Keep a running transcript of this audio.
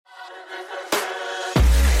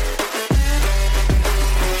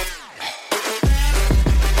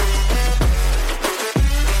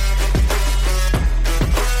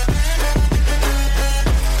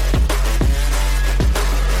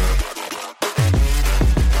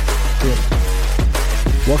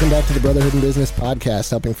Welcome back to the Brotherhood in Business podcast,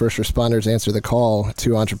 helping first responders answer the call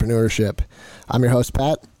to entrepreneurship. I'm your host,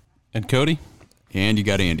 Pat. And Cody. And you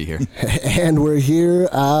got Andy here. And we're here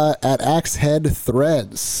at Axe Head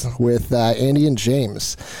Threads with Andy and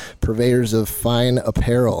James, purveyors of fine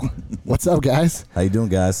apparel. What's up, guys? How you doing,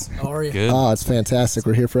 guys? How are you? Good. Oh, it's fantastic.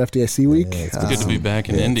 We're here for FDIC week. Yeah, It's good to be back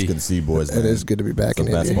in Indy. It's good to see you boys, man. It is good to be back That's in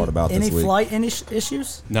the best Indy. part about Any this week. flight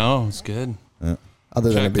issues? No, it's good. Other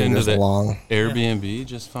than it Checked being into just the long. Airbnb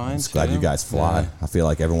just fine. I'm glad too. you guys fly. Yeah. I feel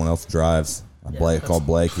like everyone else drives. Called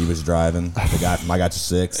Blake. He was driving. The guy from I Got You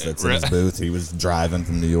Six that's in his booth, he was driving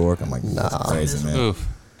from New York. I'm like, that's crazy, man. Oof,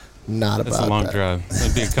 Not about that's a long that. drive.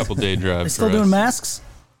 It'd be a couple day drive. They still for doing us. masks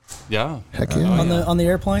Heck Yeah. yeah. on the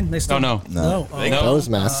airplane? They still No. no. Oh. Those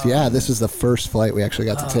masks. Yeah, this is the first flight we actually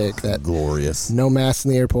got to take. That Glorious. no masks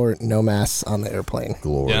in the airport, no masks on the airplane.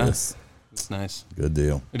 Glorious. It's nice. Good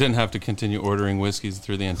deal. I didn't have to continue ordering whiskeys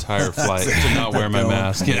through the entire flight to not wear my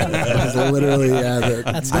mask. Yeah. It's literally,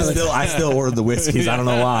 I still ordered the whiskeys. I don't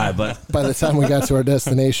know why, but by the time we got to our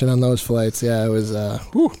destination on those flights, yeah, it was,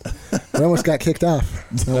 we almost got kicked off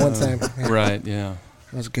at one time. Yeah, Right. Yeah.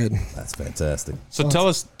 that was good. that's fantastic. So tell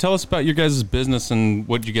us about your guys' business and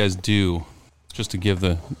what you guys do, just to give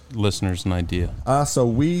the listeners an idea. So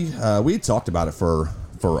we talked about it for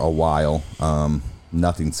a while.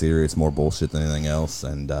 Nothing serious, more bullshit than anything else.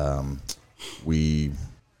 And we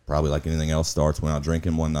probably, like anything else, went out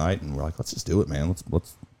drinking one night, and we're like, let's just do it, man.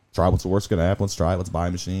 Let's try what's the worst gonna happen. Let's try it. Let's buy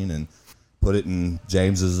a machine and put it in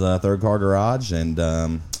James's third car garage, and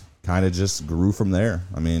kind of just grew from there.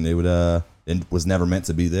 I mean, it was never meant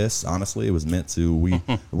to be this. Honestly, it was meant to.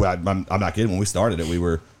 I'm not kidding. When we started it, we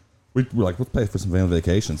were like, let's pay for some family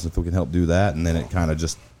vacations if we can help do that, and then it kind of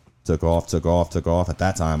just took off. At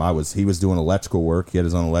that time, he was doing electrical work. He had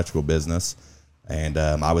his own electrical business, and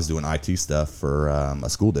I was doing IT stuff for a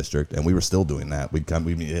school district, and we were still doing that. We'd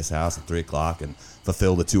meet at his house at 3:00 and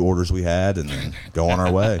fulfill the 2 orders we had, and then go on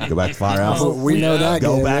our way. Go back to Firehouse. We know that.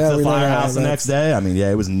 Go game. back Yeah, to we the know that. Firehouse the next day. I mean,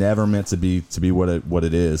 yeah, it was never meant to be what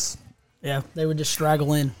it is. Yeah, they would just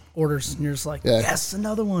straggle in orders, and you're just like, Yeah. yes,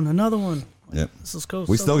 another one. Like, Yep. This is cool.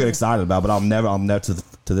 We so still get cool. excited about it, but I'll never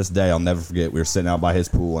to this day, I'll never forget. We were sitting out by his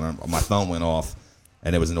pool, and my phone went off,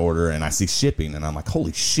 and it was an order, and I see shipping, and I'm like,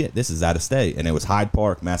 holy shit, this is out of state. And it was Hyde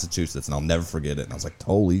Park, Massachusetts, and I'll never forget it. And I was like,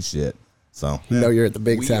 holy shit. So You know you're at the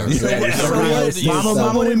big town. So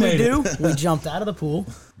Mama, what we did we made do? We jumped out of the pool,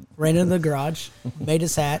 ran into the garage, made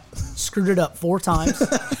his hat, screwed it up 4 times,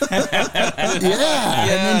 Yeah. and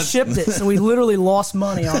then shipped it. So we literally lost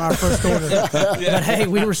money on our first order. But hey,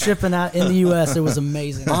 we were shipping out in the U.S. It was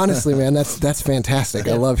amazing. Honestly, man, that's fantastic.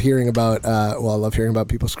 I love hearing about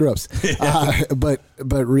people screw ups. But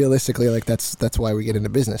realistically, like that's why we get into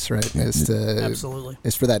business, right? Absolutely.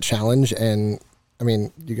 Is for that challenge. And I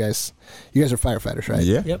mean, you guys are firefighters, right?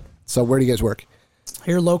 Yeah. Yep. So where do you guys work?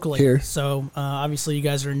 Here locally. Here. So obviously you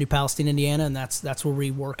guys are in New Palestine, Indiana, and that's where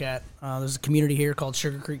we work at. There's a community here called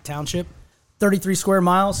Sugar Creek Township, 33 square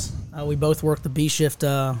miles. We both work the B shift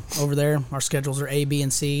over there. Our schedules are A, B,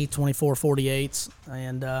 and C, 24/48s.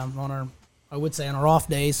 And on our off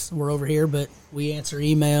days, we're over here, but we answer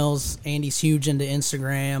emails. Andy's huge into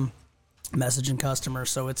Instagram, messaging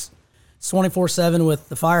customers. So it's 24/7 with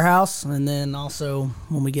the firehouse, and then also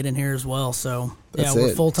when we get in here as well. So That's we're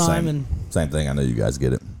it. full time and Same thing. I know you guys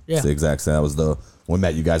get it. Yeah. It's the exact same. That was when we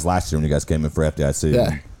met you guys last year when you guys came in for FDIC.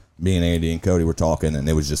 Yeah. Me and Andy and Cody were talking, and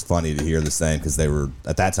it was just funny to hear the same because they were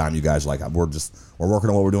at that time. You guys were like, we're working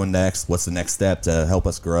on what we're doing next. What's the next step to help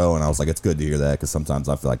us grow? And I was like, it's good to hear that because sometimes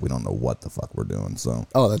I feel like we don't know what the fuck we're doing. So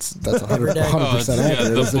That's 100% Oh, it's, accurate. yeah,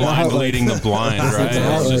 the Is it not blind like- leading the blind, right?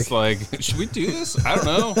 not It's just like, should we do this? I don't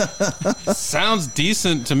know. Sounds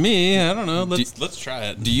decent to me. I don't know. Let's try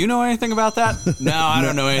it. Do you know anything about that? No, I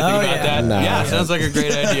don't know anything about that. No. Yeah, sounds like a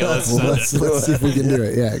great idea. Let's see if we can do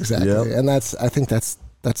it. Yeah, exactly. Yep. And I think that's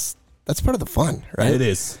part of the fun, right? it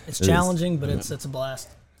is. it's challenging, but it's a blast.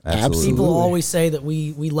 Absolutely. People always say that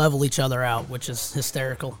we level each other out, which is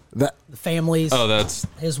hysterical. That The families, Oh, that's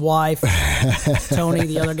his wife, Tony,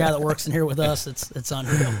 the other guy that works in here with us. It's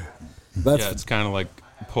unreal. that's yeah. It's kind of like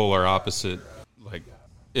polar opposite. Like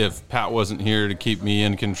if Pat wasn't here to keep me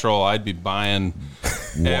in control, I'd be buying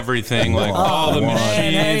everything, like all the man,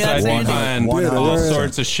 hey, machines. I'd that's be Andy. buying Dude, all yeah.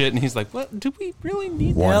 sorts of shit, and he's like, "What? Do we really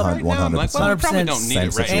need that 100%. right now?" I'm like, "Well, we probably don't need Same it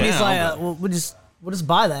right situation. Andy's now." like, but- well, we'll just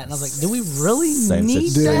buy that. And I was like, do we really Same need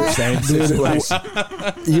situation. that? Same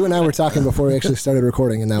situation. You and I were talking before we actually started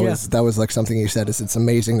recording, and that was like something you said. Is it's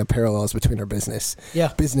amazing the parallels between our business.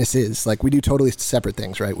 Yeah, businesses like we do totally separate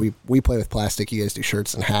things, right? We play with plastic. You guys do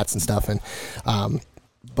shirts and hats and stuff, and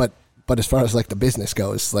but as far as like the business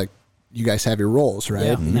goes, like you guys have your roles,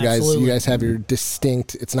 right? Yeah, you guys have your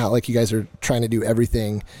distinct. It's not like you guys are trying to do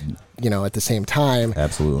everything, at the same time.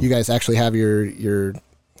 Absolutely. You guys actually have your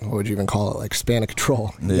what would you even call it? Like span of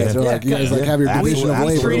control. You Yeah. guys are like, you guys like have your division of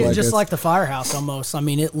Absolutely. labor. treat it like just it's- like the firehouse almost. I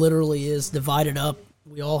mean, it literally is divided up.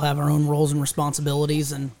 We all have our own roles and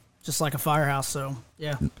responsibilities, and just like a firehouse. So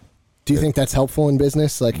yeah. Do you think that's helpful in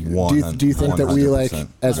business? Like, do you think that we, like, 100%.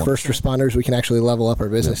 as first responders, we can actually level up our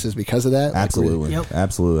businesses because of that? Absolutely. Yep.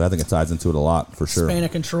 Absolutely. I think it ties into it a lot for sure. Span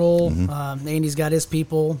of control. Andy's got his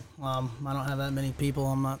people. I don't have that many people.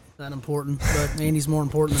 I'm not that important, but Andy's more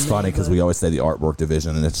important It's than me. funny because but- we always say the artwork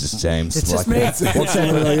division, and it's just James. It's We're just like, me.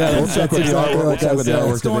 We'll check with the artwork. We'll check with the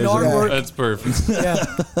artwork It's going to division. artwork. That's perfect. Yeah.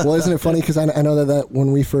 Well, isn't it funny? Because I know that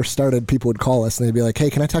when we first started, people would call us and they'd be like, "Hey,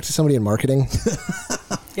 can I talk to somebody in marketing?"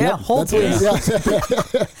 Yeah. Hold please. Yeah.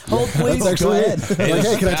 Hold please. That's actually it. Like,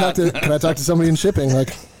 hey, can I talk to somebody in shipping?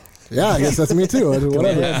 Like, yeah, I guess that's me too.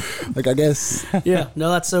 Whatever. Yeah. Like, I guess. Yeah. No,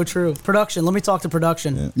 that's so true. Production. Let me talk to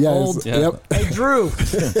production. Yeah. Hold. Yep. Hey, Drew.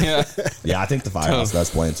 Yeah. Yeah, I think the firehouse does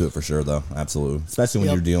play into it for sure, though. Absolutely. Especially when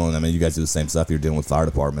Yep. you're dealing, I mean, you guys do the same stuff. You're dealing with fire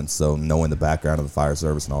departments. So knowing the background of the fire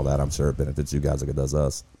service and all that, I'm sure it benefits you guys like it does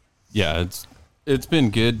us. Yeah, it's been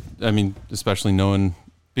good. I mean, especially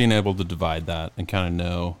being able to divide that and kind of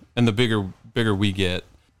know. And the bigger we get,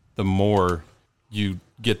 the more you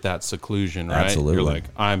get that seclusion, right? Absolutely. You're like,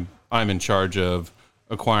 I'm in charge of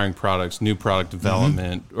acquiring products, new product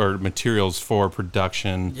development, or materials for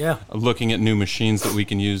production. Yeah. Looking at new machines that we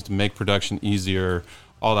can use to make production easier,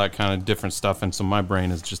 all that kind of different stuff. And so my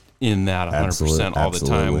brain is just in that 100% all the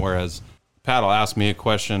time. Absolutely. Whereas Pat will ask me a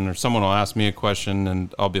question, or someone will ask me a question,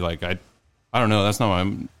 and I'll be like, I don't know. That's not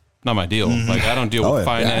my deal. Like, I don't deal with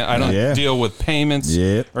finance. yeah. I don't Yeah. deal with payments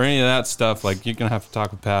Yep. or any of that stuff. Like, you're gonna have to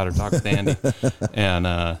talk with Pat or talk with Andy,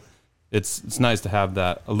 and it's nice to have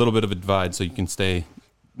that a little bit of a divide so you can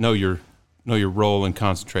know your role and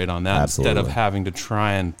concentrate on that instead of Absolutely. having to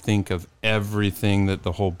try and think of everything that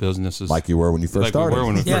the whole business is Like you were when you first like started. we were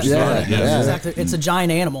when we Yeah. first started. Yeah. Yes. Exactly. It's a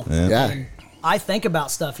giant animal. Yeah. I think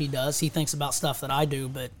about stuff he does. He thinks about stuff that I do,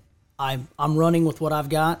 but I'm running with what I've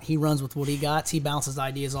got. He runs with what he got. He bounces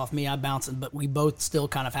ideas off me. I bounce it, but we both still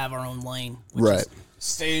kind of have our own lane. Which Right. Is,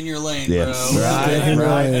 Stay in your lane, Yeah. bro.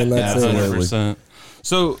 Right. That's it. 100%.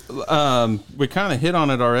 So we kind of hit on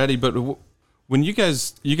it already, but when you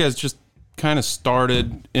guys just kind of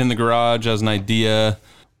started in the garage as an idea,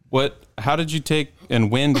 how did you take and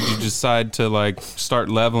when did you decide to like start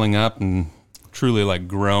leveling up and truly like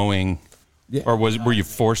growing? Yeah. Or were you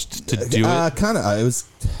forced to do it? Kind of. It was,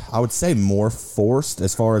 I would say, more forced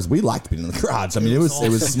as far as we liked being in the garage. I mean, it was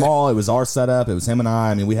small. It was our setup. It was him and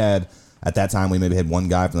I. I mean, we had. At that time, we maybe had one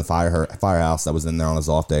guy from the firehouse that was in there on his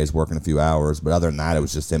off days working a few hours. But other than that, it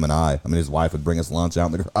was just him and I. I mean, his wife would bring us lunch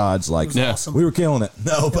out in the garage. Like, Yeah. awesome. we were killing it.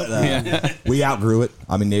 No, but we outgrew it.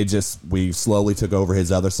 I mean, we slowly took over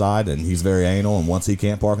his other side, and he's very anal. And once he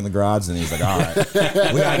can't park in the garage, then he's like, all right, we got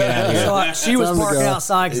to get out of here. So she was Time to parking go.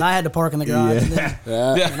 outside because I had to park in the garage, and, then,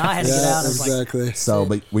 and I had to get out. And I was like, Exactly. So,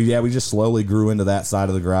 but we just slowly grew into that side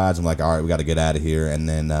of the garage. I'm like, all right, we got to get out of here. And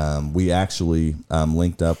then we actually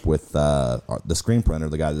linked up with the screen printer,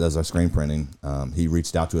 the guy that does our screen printing. He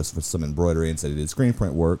reached out to us for some embroidery and said he did screen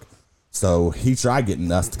print work. So he tried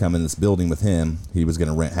getting us to come in this building with him. He was going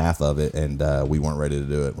to rent half of it, and we weren't ready to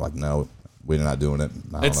do it. Like, no, we're not doing it.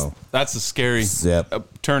 I don't know. That's a scary Yep.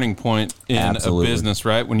 turning point in Absolutely. a business,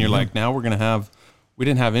 right? When you're like, now we're going to have, we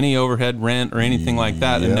didn't have any overhead rent or anything like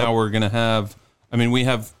that. And Yep. now we're going to have, I mean, we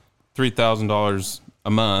have $3,000 a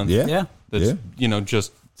month. Yeah. yeah. That's,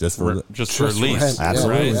 just for lease. rent.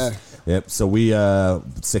 Absolutely. Yeah. Yep. So we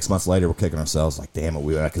 6 months later, we're kicking ourselves like, damn it,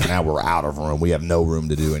 because now we're out of room. We have no room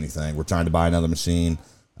to do anything. We're trying to buy another machine.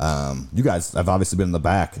 You guys have obviously been in the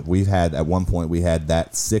back. We've had at one point we had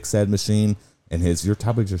that 6-head machine in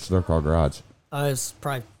how big's your slur car garage? It's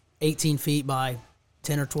probably 18 feet by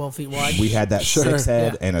 10 or 12 feet wide. We had that Sure.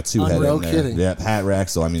 6-head Yeah. and a 2-head Unreal. in there. No kidding. Yep, hat rack.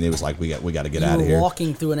 So I mean, it was like we got to get you out were of here.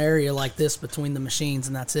 walking through an area like this between the machines,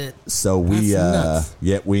 and that's it. So we That's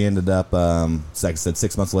nuts. we ended up like I said,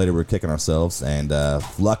 6 months later we were kicking ourselves, and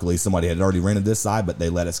luckily somebody had already rented this side, but they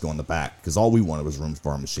let us go in the back because all we wanted was room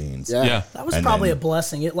for our machines. Yeah. Yeah. That was And probably then- a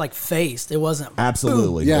blessing. It like phased. It wasn't.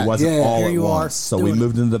 Absolutely. Yeah, It wasn't yeah. all Here at you are once. So we doing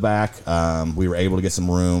moved into the back. We were able to get some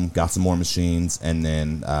room, got some more machines, and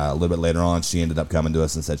then a little bit later on, she ended up coming to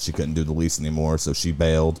us and said she couldn't do the lease anymore, so she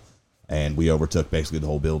bailed. and we overtook basically the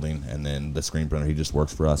whole building. And then the screen printer, he just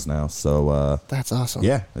works for us now. So That's awesome.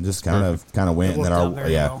 yeah, it just kind of went. And then worked out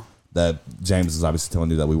very well. that James is obviously telling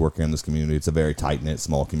you that we work in this community. It's a very tight knit,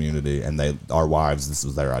 small community, and our wives. This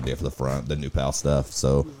was their idea for the front, the New Pal stuff.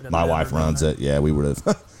 So my wife runs it. Yeah, we would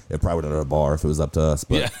have. It probably would have been a bar if it was up to us.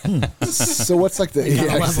 But So what's like the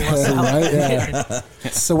right? Yeah.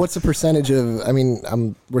 So what's the percentage of? I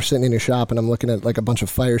mean, we're sitting in your shop and I'm looking at like a bunch of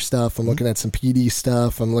fire stuff. I'm looking at some PD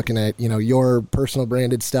stuff. I'm looking at your personal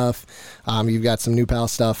branded stuff. You've got some New Pal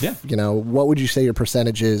stuff. Yeah. What would you say your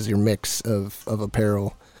percentage is? Your mix of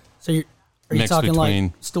apparel. So are you talking like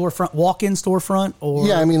storefront, walk-in storefront, or?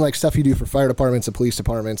 Yeah, I mean like stuff you do for fire departments and police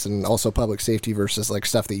departments and also public safety versus like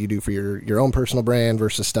stuff that you do for your own personal brand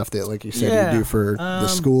versus stuff that, like you said, you do for the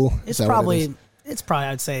school. It's probably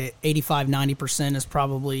I'd say 85-90% is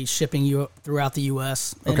probably shipping you throughout the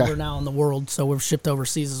U.S. and we're now in the world, so we've shipped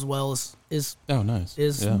overseas as well. Is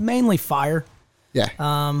mainly fire.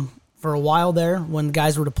 Yeah. For a while there, when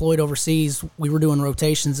guys were deployed overseas, we were doing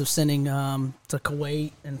rotations of sending to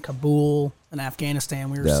Kuwait and Kabul and Afghanistan.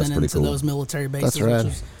 We were sending to those military bases, which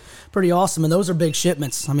was pretty awesome. And those are big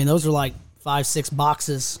shipments. I mean, those are like 5-6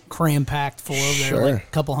 boxes cram-packed full of there, like a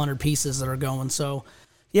couple hundred pieces that are going. So,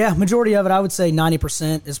 yeah, majority of it, I would say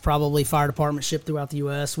 90% is probably fire department shipped throughout the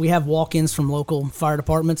U.S. We have walk-ins from local fire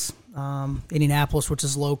departments. Indianapolis, which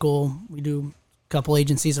is local. We do a couple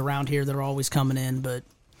agencies around here that are always coming in, but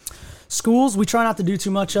schools, we try not to do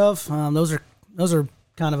too much of. Those are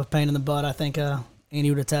kind of a pain in the butt. I think Andy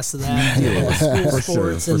would attest to that. School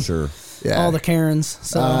sports and all the Karens.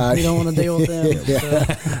 So you don't want to deal with them. So.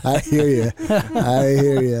 I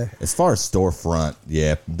hear you. As far as storefront,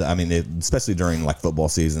 yeah, I mean, especially during like football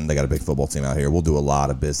season, they got a big football team out here. We'll do a lot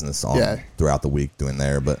of business throughout the week doing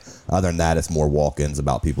there. But other than that, it's more walk-ins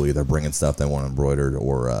about people either bringing stuff they want embroidered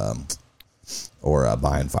or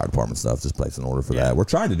buying fire department stuff, just place an order for that. We're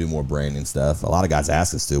trying to do more branding stuff. A lot of guys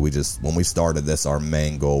ask us to. When we started this, our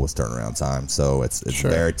main goal was turnaround time. So it's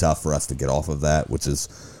very tough for us to get off of that, which is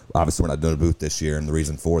obviously we're not doing a booth this year. And the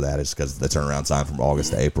reason for that is because the turnaround time from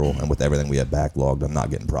August to April, and with everything we had backlogged, I'm not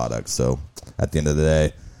getting products. So at the end of the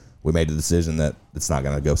day, we made the decision that it's not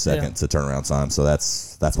going to go second to turnaround time. So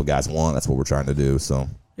that's what guys want. That's what we're trying to do. So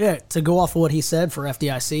yeah, to go off of what he said for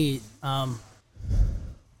FDIC,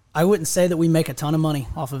 I wouldn't say that we make a ton of money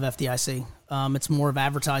off of FDIC. It's more of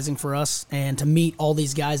advertising for us and to meet all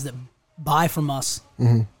these guys that buy from us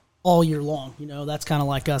all year long. That's kind of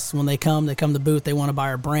like us. When they come to the booth, they want to buy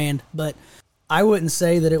our brand. But I wouldn't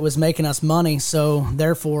say that it was making us money. So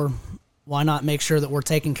therefore, why not make sure that we're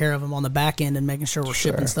taking care of them on the back end and making sure we're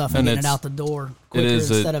shipping stuff and getting it out the door quicker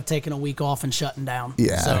instead of taking a week off and shutting down.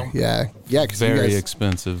 Yeah. Very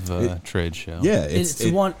expensive trade show. Yeah, it's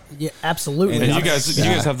one. Yeah, absolutely. And you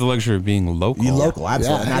guys have the luxury of being local. Local,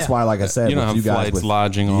 absolutely. And that's why, like I said, you don't have you guys flights,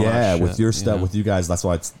 lodging, all that shit, with your stuff, with you guys. That's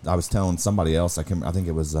why I was telling somebody else. I think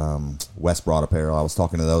it was West Broad Apparel. I was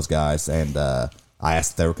talking to those guys, and I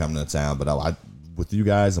asked if they were coming to town, but with you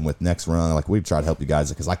guys and with Next Run, like we've tried to help you guys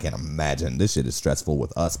because I can't imagine this shit is stressful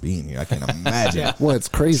with us being here. I can't imagine. Well, it's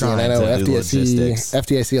crazy, and I know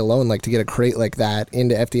FDIC alone, like to get a crate like that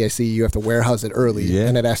into FDIC, you have to warehouse it early,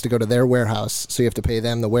 and it has to go to their warehouse, so you have to pay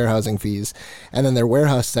them the warehousing fees, and then their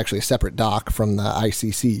warehouse is actually a separate dock from the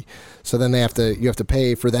ICC. So then you have to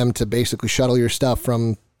pay for them to basically shuttle your stuff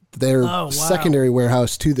from their secondary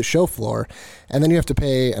warehouse to the show floor, and then you have to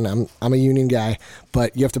pay, and I'm a union guy,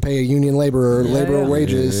 but you have to pay a union laborer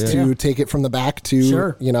wages to take it from the back to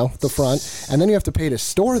the front, and then you have to pay to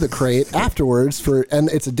store the crate afterwards and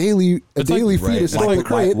it's a daily fee to store the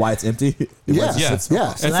crate. Why it's empty? It's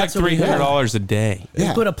like $300 a day.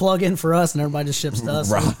 You put a plug in for us, and everybody just ships to us.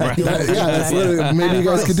 That's literally, maybe you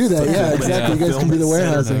guys could do that. Yeah, exactly. You guys can do the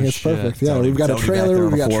warehousing. It's perfect. Yeah, we've got a trailer,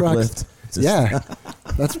 we've got trucks.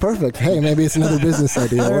 That's perfect. Hey, maybe it's another business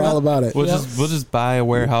idea. We're all about it. We'll just buy a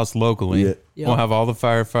warehouse locally. We'll have all the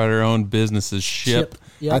firefighter owned businesses ship.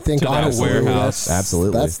 I think to honestly, that warehouse.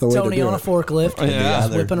 Absolutely. That's the way Tony to do on a forklift,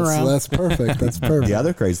 whipping around. That's perfect. That's perfect. The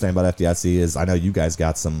other crazy thing about FDIC is I know you guys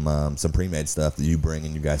got some pre-made stuff that you bring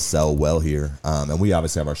and you guys sell well here. And we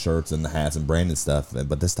obviously have our shirts and the hats and branded stuff,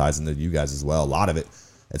 but this ties into you guys as well. A lot of it,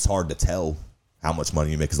 it's hard to tell how much money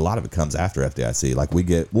you make because a lot of it comes after FDIC. Like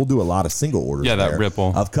we'll do a lot of single orders. Yeah, that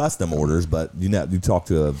ripple of custom orders. But you talk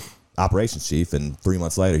to a operations chief, and 3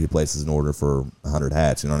 months later he places an order for 100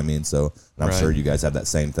 hats. You know what I mean? So I'm sure you guys have that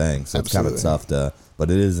same thing. So it's kind of tough but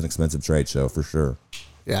it is an expensive trade show for sure.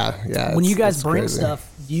 Yeah. When you guys bring stuff,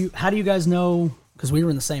 how do you guys know? Because we were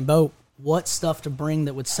in the same boat. What stuff to bring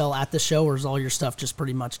that would sell at the show, or is all your stuff just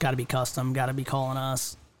pretty much got to be custom? Got to be calling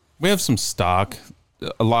us? We have some stock.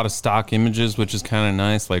 a lot of stock images, which is kind of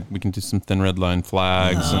nice. Like we can do some thin red line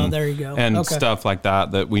flags and there you go. and stuff like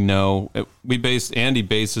that we know. Andy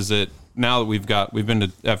bases it now that we've been to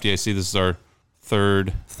FDIC. This is our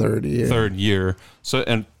third year. So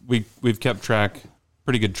and we've kept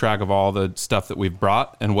pretty good track of all the stuff that we've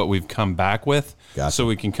brought and what we've come back with. Gotcha. So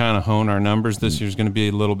we can kind of hone our numbers. This year's going to be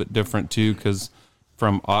a little bit different too, because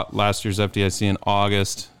from last year's FDIC in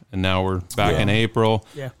August, and now we're back in April.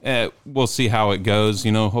 Yeah. We'll see how it goes.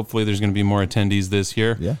 Hopefully there's going to be more attendees this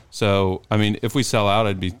year. Yeah. So, I mean, if we sell out,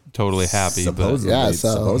 I'd be totally happy.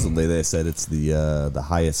 Supposedly they said it's the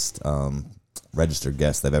highest registered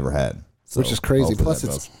guest they've ever had. So which is crazy. Plus,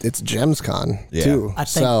 it's GemsCon too. I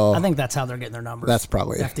think that's how they're getting their numbers. That's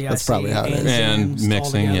probably how it is. And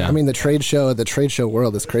mixing, yeah. I mean, the trade show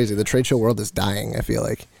world is crazy. The trade show world is dying. I feel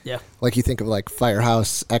like. Yeah. Like you think of like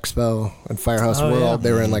Firehouse Expo and Firehouse World. Yeah.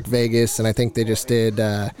 They were in like Vegas, and I think they just did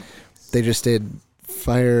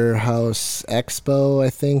Firehouse Expo. I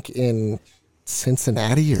think in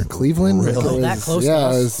Cincinnati or Cleveland. Really? That close? Yeah,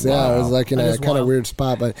 it was like in a kind of weird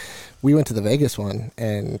spot. But we went to the Vegas one,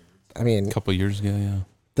 and I mean, a couple of years ago, yeah.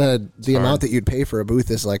 The amount that you'd pay for a booth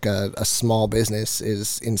is like a small business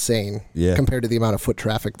is insane compared to the amount of foot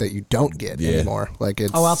traffic that you don't get anymore. Like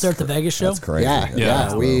it's out there at the Vegas show. That's crazy.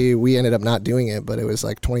 Yeah. We ended up not doing it, but it was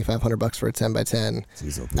like $2,500 for a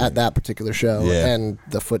 10x10 at that particular show, and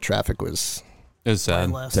the foot traffic was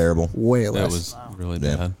sad, terrible, way less. That was really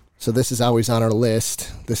bad. So this is always on our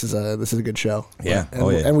list. This is a good show. Yeah.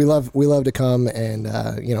 And we love to come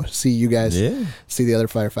and see you guys, see the other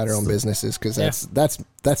firefighter-owned businesses, because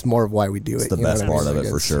that's more of why we do it. It's the best part of it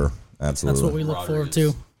for sure. Absolutely. That's what we look forward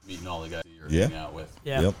to. Meeting all the guys you're hanging out with.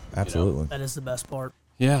 Yeah. Yep. Absolutely. That is the best part.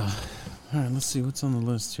 Yeah. All right. Let's see what's on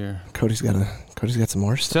the list here. Cody's got some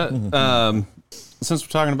more stuff. Since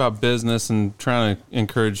we're talking about business and trying to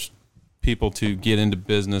encourage people to get into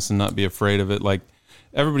business and not be afraid of it, like,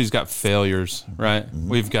 everybody's got failures, right? Mm-hmm.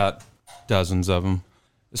 We've got dozens of them,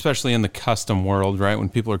 especially in the custom world, right? When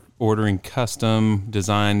people are ordering custom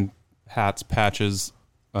design hats, patches,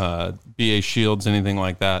 BA shields, anything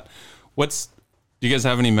like that. Do you guys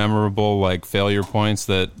have any memorable like failure points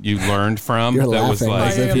that you learned from? You're that laughing. Was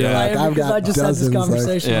like, I've got I just had this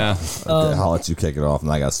conversation. Okay, I'll let you kick it off,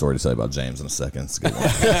 and I got a story to tell you about James in a second. It's a good one.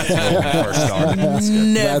 First started.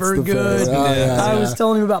 Never good. I was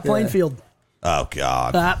telling him about Plainfield. Oh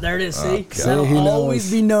God! There it is. See, that'll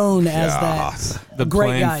always be known as that. The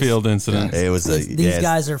Plainfield incident. It was these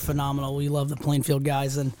guys are phenomenal. We love the Plainfield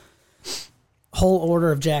guys, and whole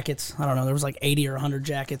order of jackets. I don't know. There was like 80 or 100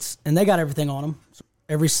 jackets, and they got everything on them.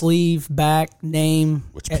 Every sleeve, back, name.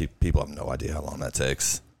 Which people have no idea how long that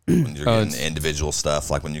takes. When you're getting individual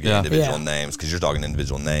stuff, like when you get individual names, because you're talking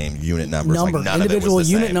individual name, unit numbers, like none individual of it was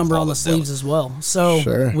the unit same. number on the sleeves as well.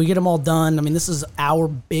 So we get them all done. I mean, this is our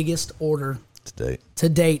biggest order to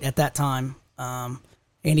date at that time.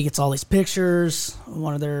 Andy gets all these pictures.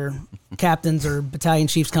 One of their captains or battalion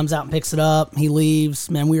chiefs comes out and picks it up. He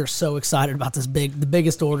leaves. Man, we are so excited about the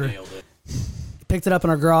biggest order. He picked it up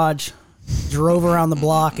in our garage, drove around the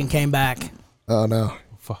block, and came back. Oh no!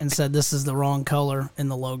 And said this is the wrong color in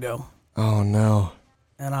the logo. Oh no!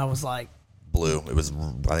 And I was like, blue. It was.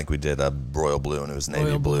 I think we did a royal blue, and it was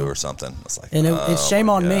navy blue or something. It's like, and it's shame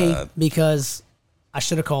on me because I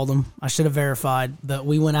should have called them. I should have verified. But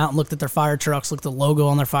we went out and looked at their fire trucks, looked at the logo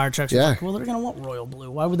on their fire trucks. Yeah. Like, well, they're going to want royal blue.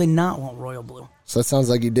 Why would they not want royal blue? So it sounds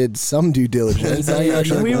like you did some due diligence.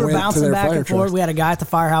 We were bouncing back and forth. We had a guy at the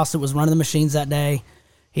firehouse that was running the machines that day.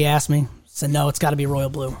 He asked me, said, no, it's got to be royal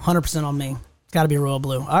blue. 100% on me. It's got to be royal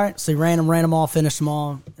blue. All right. So he ran them all, finished them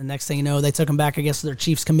all. And next thing you know, they took them back, I guess, to their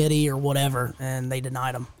chief's committee or whatever, and they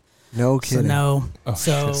denied them. No kidding.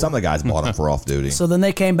 So some of the guys bought them for off duty. So then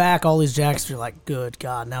they came back, all these jackets. You're like, good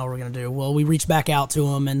God, now what are we going to do? Well, we reached back out to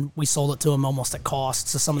them, and we sold it to them almost at cost.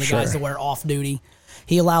 So some of the guys that wear off duty,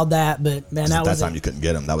 he allowed that. But, man, that time you couldn't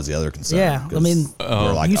get them. That was the other concern. Yeah. I mean,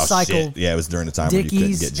 like, you cycle Yeah, it was during the time when you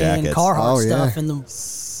couldn't get jackets. And Carhartt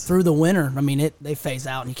stuff through the winter. I mean, they phase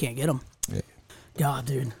out, and you can't get them. Yeah. God,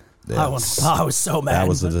 dude. I was so mad.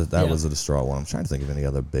 That was a distraught one. I'm trying to think of any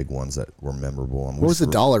other big ones that were memorable. What was the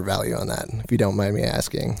dollar value on that, if you don't mind me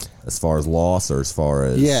asking? As far as loss or as far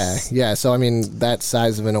as... Yeah. So, I mean, that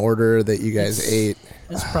size of an order that you guys ate...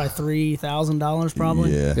 It's probably $3,000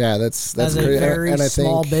 probably. Yeah, that's a very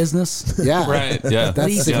small business. Yeah. Right, yeah.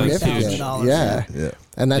 That's significant. $3,000. Yeah.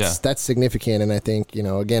 And that's significant. And I think,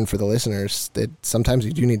 again, for the listeners, that sometimes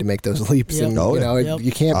you do need to make those leaps. And,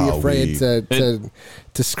 you can't be afraid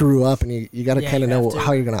to screw up, and you got to kind of know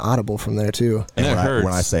how you're going to audible from there too. And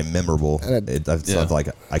when I say memorable, it's like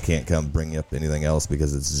I can't come bring up anything else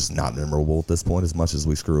because it's just not memorable at this point. As much as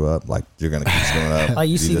we screw up, like you're going to keep screwing up.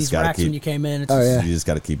 You see these racks when you came in. You just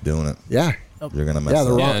got to keep doing it. Yeah. You're going to mess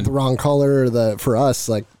up. The wrong color, for us,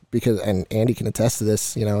 like, because, and Andy can attest to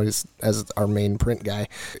this, as our main print guy,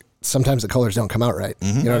 sometimes the colors don't come out right.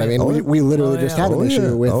 Mm-hmm. You know what I mean? We literally just had an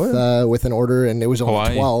issue with an order, and it was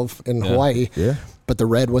only 12 in Hawaii. Yeah. But the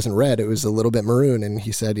red wasn't red. It was a little bit maroon. And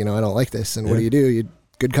he said, I don't like this. And what do?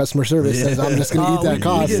 Good customer service says, I'm just going to eat that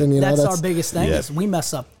cost. And that's our biggest thing is we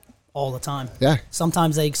mess up all the time. Yeah.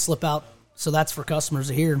 Sometimes they slip out. So that's for customers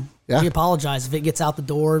to hear. Yeah. We apologize if it gets out the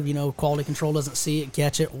door, quality control doesn't see it,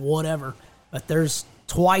 catch it, whatever. But there's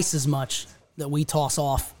twice as much that we toss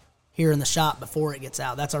off here in the shop before it gets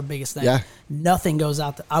out. That's our biggest thing. Yeah. Nothing goes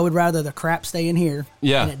out. I would rather the crap stay in here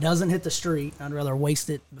and it doesn't hit the street. I'd rather waste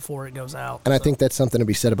it before it goes out. And I think that's something to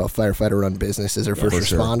be said about firefighter-run businesses or first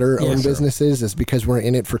responder-owned businesses is because we're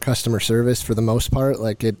in it for customer service for the most part.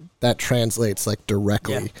 Like that translates like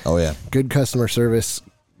directly. Yeah. Oh, yeah. Good customer service,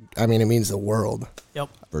 it means the world. Yep.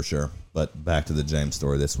 For sure. But back to the James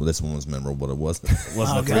story. This one was memorable, but it wasn't a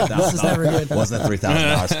 $3,000. Wasn't a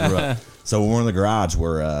 $3,000 screw up. So when we're in the garage,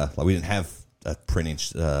 we didn't have a printing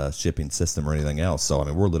shipping system or anything else. So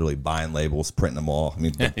we're literally buying labels, printing them all.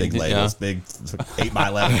 Big labels, big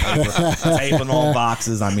 8x11 paper, taping all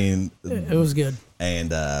boxes. It was good.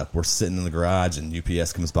 And we're sitting in the garage, and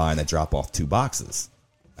UPS comes by and they drop off 2 boxes,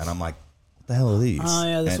 and I'm like, the hell are these? Oh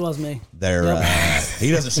yeah, this was me. They're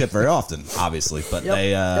he doesn't ship very often, obviously, but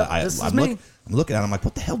I'm looking at it, I'm like,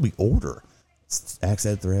 what the hell did we order? It's axe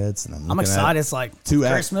head threads, and I'm excited. It's like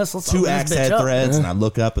Christmas. Two axe head threads, and I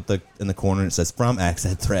look up in the corner and it says from axe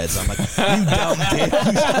head threads. I'm like, you dumb dick.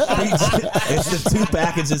 It's the 2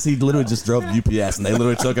 packages. He literally just drove UPS, and they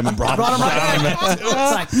literally took them and brought them right back. It's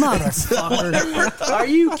like, motherfucker, are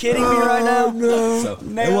you kidding me right now? No. So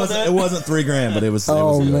it wasn't $3,000, but it was.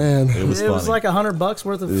 Oh man, it was like $100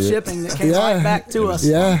 worth of shipping that came right back to us.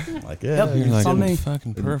 Yeah, you're like, on me.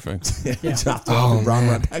 Fucking perfect. Dropped off and brought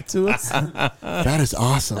right back to us. That is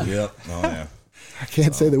awesome. Yep. Oh yeah. I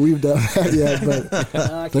can't say that we've done that yet,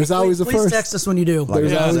 but there's always a first. Please text us when you do.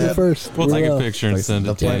 There's always a first. We'll take a picture and send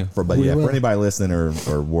it to you. For anybody listening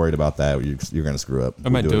or worried about that, you're going to screw up. I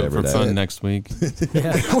might do it for fun next week.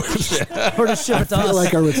 Yeah. Or just ship it to us.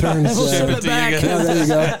 Like our returns. We'll ship it back. There you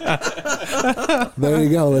go. There you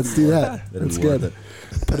go. Let's do that. That's good.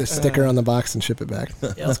 Put a sticker on the box and ship it back.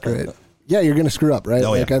 That's great. Yeah, you're going to screw up, right?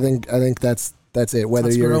 Oh, like I think that's it.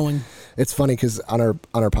 Whether you're growing. It's funny because on our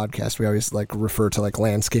podcast we always like refer to like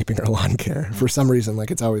landscaping or lawn care for some reason.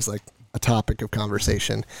 Like it's always like a topic of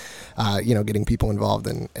conversation. Getting people involved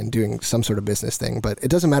and doing some sort of business thing. But it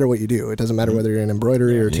doesn't matter what you do. It doesn't matter whether you're in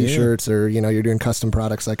embroidery or t-shirts or you're doing custom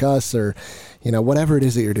products like us or whatever it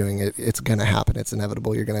is that you're doing. It's gonna happen. It's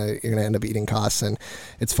inevitable. You're gonna end up eating costs. And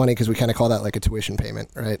it's funny because we kind of call that like a tuition payment,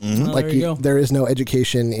 right? Mm-hmm. Like there is no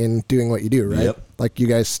education in doing what you do, right? Yep. Like you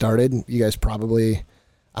guys started. You guys probably.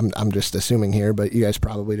 I'm just assuming here, but you guys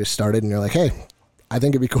probably just started and you're like, hey, I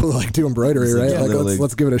think it'd be cool to like do embroidery, right? Yeah, like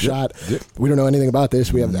let's give it a shot. Yep. We don't know anything about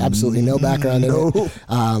this. We have absolutely no background in it.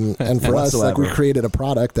 And for us, like we created a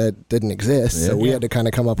product that didn't exist, so we had to kind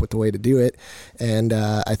of come up with the way to do it. And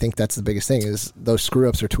I think that's the biggest thing is those screw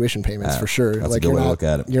ups are tuition payments for sure. That's like a good way to look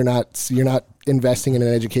at it. You're not investing in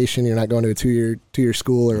an education. You're not going to a two-year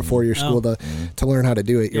school or a 4-year school to learn how to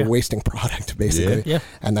do it. You're wasting product basically. Yeah.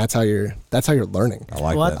 And that's how you're learning. I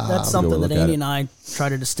like that. That's something that Andy and I try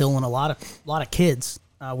to distill in a lot of kids.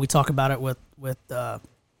 We talk about it with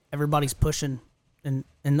everybody's pushing, and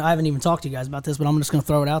I haven't even talked to you guys about this, but I'm just going to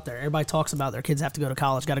throw it out there. Everybody talks about their kids have to go to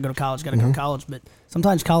college, got to go to college, got to go to college, but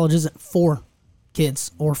sometimes college isn't for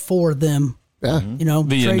kids or for them. Yeah, the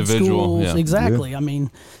trade individual. Schools, exactly. Yeah.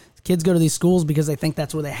 Kids go to these schools because they think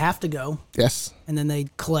that's where they have to go. Yes, and then they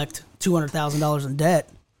collect $200,000 in debt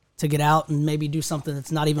to get out and maybe do something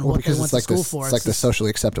that's not even what they went to school for. It's like the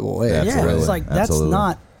socially acceptable way. Yeah, it's like that's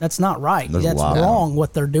not right. That's wrong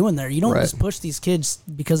what they're doing there. You don't just push these kids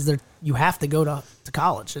because you have to go to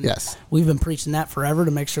college. And we've been preaching that forever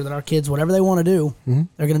to make sure that our kids, whatever they want to do,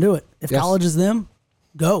 they're going to do it. If college is them,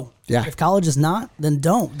 go. Yeah. If college is not, then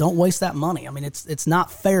don't waste that money. It's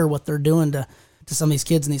not fair what they're doing to some of these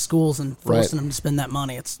kids in these schools and forcing them to spend that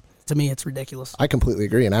money. To me, it's ridiculous. I completely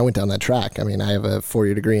agree, and I went down that track. I have a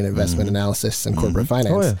 4-year degree in investment analysis and corporate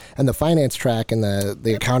finance, and the finance track and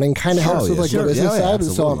the accounting kind of helps with the business side.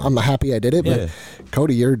 So I'm happy I did it. But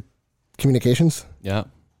Cody, your communications,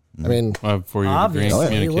 I mean, for your green obviously,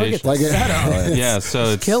 communication. look at the setup. Yeah, so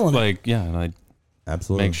it's killing it. like, like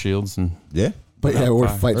Absolutely. make shields and but yeah, we're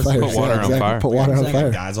fight Let's fires. put water on fire. Put water on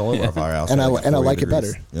fire. Guys all over our firehouse. And I like it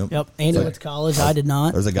better. Yep. Andy went to college. I did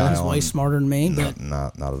not. There's a guy He's way on- smarter than me. But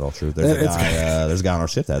Not at all true. There's a guy on our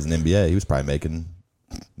shift that has an MBA. He was probably making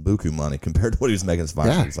buku money compared to what he was making as fire.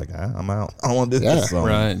 Yeah. He's like, I'm out. I don't want to do this. So,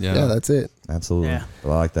 right, Yeah, that's it. Absolutely. Yeah.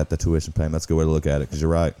 Well, I like that, the tuition payment. That's a good way to look at it because you're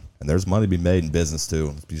right. And there's money to be made in business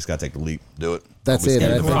too. You just got to take the leap. Do it. That's Don't be it.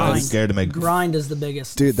 scared. I think Don't be grind. scared to make. grind is the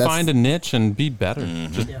biggest. Dude, that's find a niche and be better.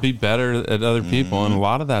 Just be better at other people. And a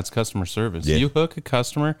lot of that's customer service. Yeah. You hook a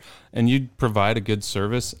customer and you provide a good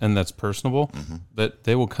service and that's personable, that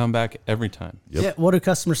they will come back every time. Yep. Yeah, what do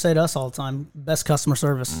customers say to us all the time? Best customer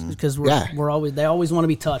service, because they always want to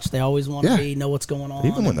be touched. They always want to know what's going on.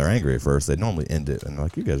 Even when they're angry at first, they normally end it. And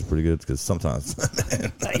like, you guys are pretty good because sometimes.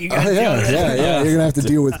 You Oh, guys yeah. You're gonna have to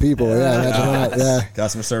deal with people. Yeah, imagine that. Yeah,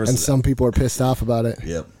 Customer service. and some people are pissed off about it.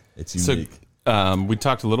 Yep. It's So unique. we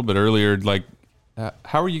talked a little bit earlier, like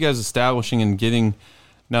how are you guys establishing and getting,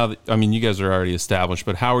 now that, I mean, you guys are already established,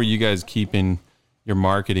 but how are you guys keeping your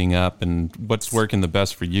marketing up and what's working the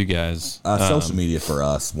best for you guys? Social media for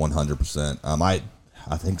us, 100%.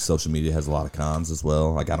 I think social media has a lot of cons as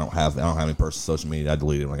well. Like I don't have any personal social media. I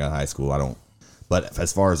deleted it when I got in high school. I don't. But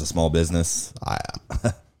as far as a small business,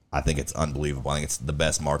 I think it's unbelievable. I think it's the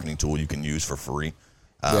best marketing tool you can use for free.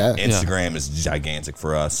 Instagram is gigantic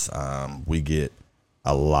for us. We get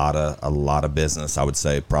a lot of business. I would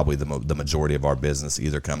say probably the majority of our business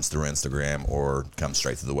either comes through Instagram or comes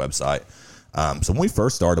straight to the website. So when we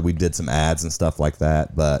first started, we did some ads and stuff like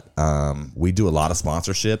that, but we do a lot of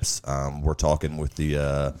sponsorships. We're talking with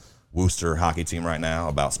the Worcester hockey team right now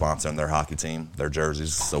about sponsoring their hockey team, their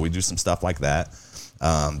jerseys. So we do some stuff like that.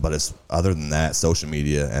 But it's other than that, social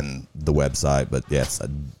media and the website. But yes,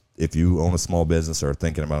 if you own a small business or are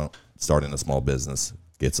thinking about starting a small business,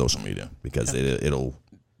 get social media because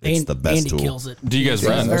it's the best Andy tool. kills it. Do you guys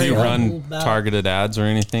run targeted ads or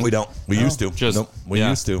anything? We don't. We used to. We yeah.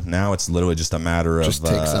 used to. Now it's literally just a matter of Just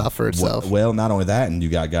takes off for itself. Well, not only that, and you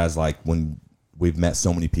got guys like when we've met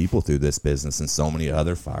so many people through this business and so many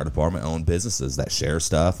other fire department owned businesses that share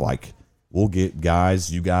stuff. Like we'll get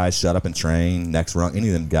you guys shut up and train, next run, any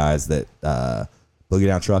of them guys that Boogie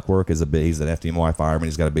Down Truck Work is he's an FDMY fireman.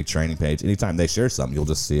 He's got a big training page. Anytime they share something, you'll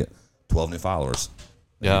just see it. 12 new followers.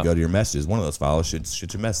 Yeah. You go to your messages. One of those followers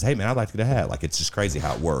should your message. Hey man, I'd like to get a hat. Like it's just crazy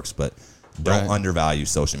how it works, but don't undervalue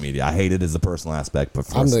social media. I hate it as a personal aspect, but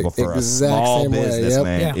for a small business,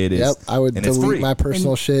 man, it is. Yep, I would and it's delete free. my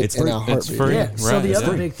personal shit It's in free. a It's heartbeat. free. Yeah. Right. So the It's other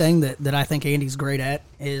free. big thing that I think Andy's great at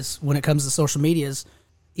is when it comes to social media is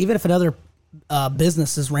even if another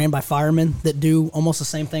business is ran by firemen that do almost the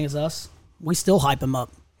same thing as us, we still hype them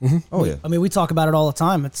up. Oh yeah. I mean, we talk about it all the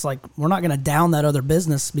time. It's like we're not going to down that other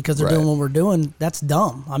business because they're doing what we're doing. That's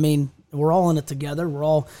dumb. I mean, we're all in it together.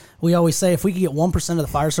 We always say if we could get 1% of the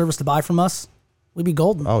fire service to buy from us, we'd be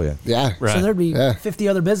golden. Oh yeah. Yeah. Right. So there'd be 50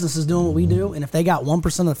 other businesses doing what we do, and if they got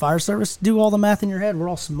 1% of the fire service, do all the math in your head. We're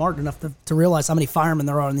all smart enough to realize how many firemen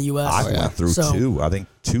there are in the U.S. I went through So-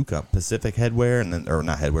 two Pacific Headwear, and then or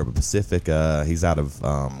not Headwear, but Pacific. He's out of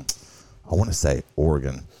I want to say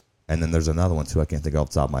Oregon, and then there's another one too. I can't think off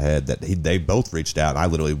the top of my head that they both reached out. And I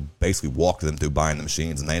literally basically walked them through buying the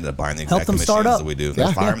machines, and they ended up buying the Help exact them machines start up. that we do. Yeah.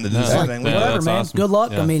 They're firemen to do the same thing. Yeah. Whatever, that's man. awesome. Good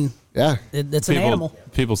luck. Yeah. I mean, Yeah. it's an animal.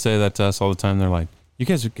 People say that to us all the time. They're like, you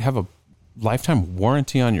guys have a lifetime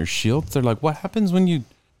warranty on your shields. They're like, what happens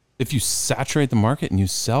if you saturate the market and you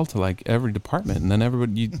sell to like every department and then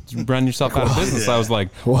you run yourself out of business? I was like,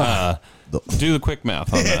 do the quick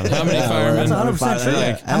math on that. How many firemen? That's 100% true.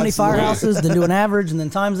 Yeah, How many absolutely. firehouses? Then do an average and then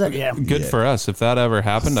times that. Yeah. Good for us. If that ever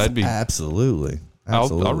happened, I'd be. Absolutely. I'll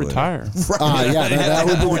retire. Yeah, that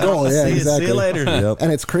would be the goal. Yeah, exactly. See you later. Yep.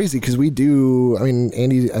 And it's crazy because we do. I mean,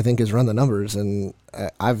 Andy, I think, has run the numbers, and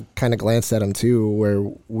I've kind of glanced at them too, where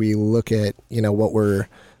we look at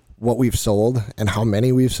what we've sold and how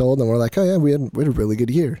many we've sold, and we're like, oh yeah, we had a really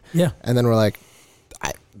good year. Yeah. And then we're like,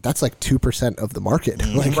 that's like 2% of the market,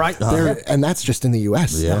 like Right. and that's just in the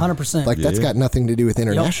U.S. Yeah. 100%. Like that's got nothing to do with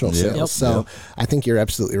international Yep. sales. Yep. So Yep. I think you're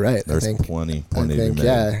absolutely right. There's I think plenty I to be think, made.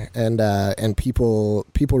 yeah, and people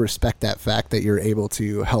respect that fact that you're able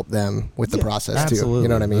to help them with the process too. absolutely. You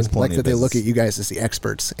know what I mean? There's plenty Like that of they look business. at you guys as the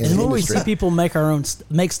experts in And the when we industry. see people make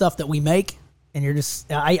make stuff that we make, and you're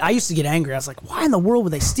just, I used to get angry. I was like, why in the world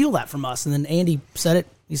would they steal that from us? And then Andy said it.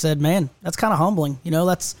 He said, man, that's kind of humbling.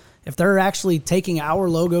 If they're actually taking our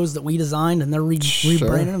logos that we designed and they're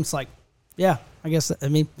rebranding them, it's like, yeah. I guess, I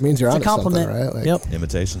mean, it means you're it's onto a compliment. something, right? Like, yep.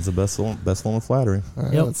 Imitation's the best form of flattery.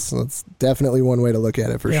 Yep. That's definitely one way to look at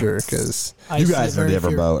it for sure. Because you guys are a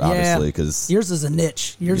different boat, obviously. Because yours is a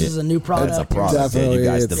niche. Yours is a new product. It's a product. Definitely, you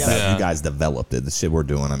guys developed it. The shit we're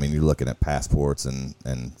doing. I mean, you're looking at passports and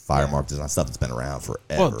fire marks and stuff that's been around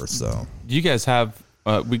forever. Well, so you guys have.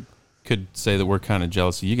 We could say that we're kind of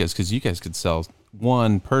jealous of you guys because you guys could sell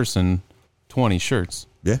one person 20 shirts.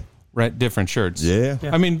 Yeah. Right. Different shirts. Yeah.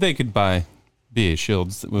 I mean, they could buy BA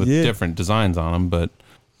shields with different designs on them, but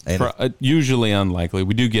usually unlikely.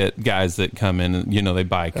 We do get guys that come in and, they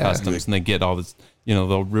buy customs and they get all this,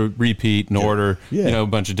 they'll repeat and order, a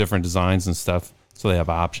bunch of different designs and stuff. So they have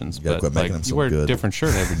options. But you wear a different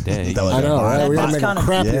shirt every day. I know, right? We gotta make it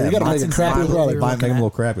crappy. We gotta make it crappy. Make them a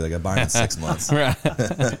little crappy. They got to buy it in 6 months. Right.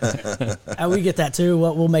 And we get that too.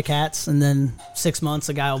 We'll make hats, and then 6 months,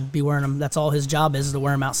 a guy will be wearing them. That's all his job is to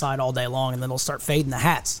wear them outside all day long, and then they'll start fading the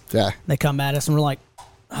hats. Yeah. They come at us, and we're like,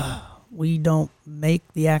 we don't make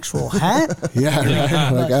the actual hat.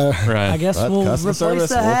 Yeah. Right. I guess we'll replace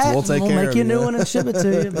the hat. We'll make you a new one and ship it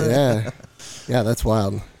to you. But. Yeah, that's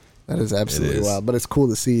wild. That is absolutely wild, but it's cool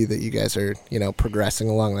to see that you guys are, progressing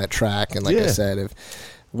along that track. And like I said, if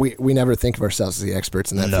we never think of ourselves as the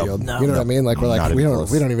experts in that field, you know what I mean? Like we're like we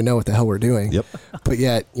don't even know what the hell we're doing. Yep. But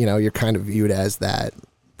yet, you're kind of viewed as that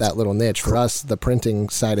little niche. For us, the printing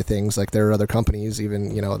side of things, like there are other companies,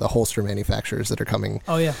 even the holster manufacturers that are coming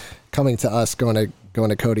to us, going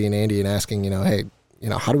to Cody and Andy and asking, hey,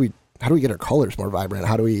 how do we get our colors more vibrant?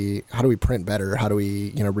 How do we print better? How do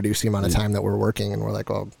we reduce the amount of time that we're working? And we're like,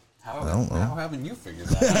 well. How haven't you figured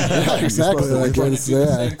that out? Yeah, exactly.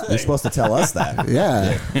 You're supposed to tell us that.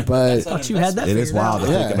 Yeah, but thought you had that. It is wild to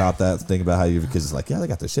Yeah. think about that. Think about how because it's like, they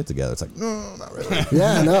got their shit together. It's like, no, not really.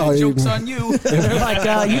 yeah, no. Joke's on you. They're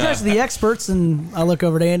like, you guys are the experts, and I look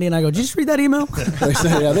over to Andy and I go, "Did you just read that email?"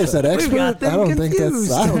 They said expert. got them I don't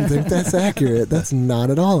confused. think that's accurate. That's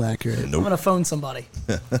not at all accurate. I'm gonna phone somebody.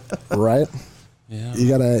 Right? Yeah. You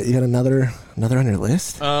got another on your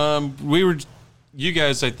list? You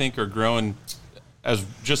guys, I think, are growing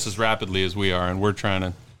just as rapidly as we are, and we're trying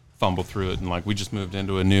to fumble through it. And we just moved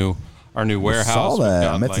into our new warehouse. I saw that.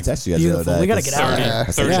 Got, I meant to text you guys the other day. We gotta get out there.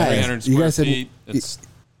 3,300 You square guys said- feet.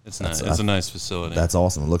 It's nice. It's a nice facility. That's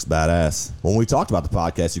awesome. It looks badass. When we talked about the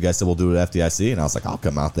podcast, you guys said we'll do it at FDIC, and I was like, I'll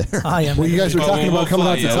come out there. Well, you guys were talking about coming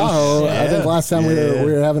out to Tahoe. I think last time we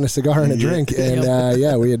were having a cigar and a drink, and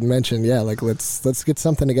we had mentioned, let's get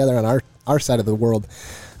something together on our side of the world,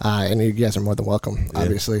 and you guys are more than welcome.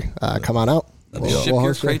 Obviously, come on out. Ship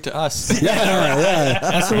your crate to us. Yeah.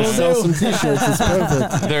 That's what we'll Sell do. some t-shirts. It's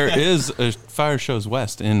perfect. There is a Fire Shows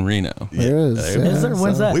West in Reno. There is. Is there?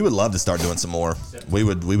 When's that? We would love to start doing some more. We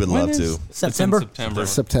would love to. September. It's in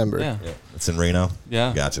September. Yeah. It's in Reno.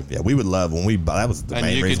 Yeah. Gotcha. Yeah, we would love when we. That was the And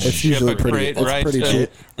main you could reason. It's ship usually a pretty- crate it's pretty cheap.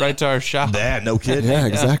 right to our shop. Yeah, no kidding. Yeah,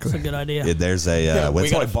 exactly. That's a good idea. Yeah, there's a. we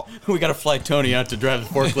got to fly Tony out to drive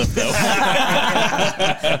the forklift though.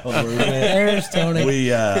 There's Tony.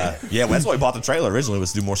 That's why we bought the trailer originally,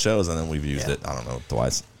 was to do more shows, and then we've used it. I don't know,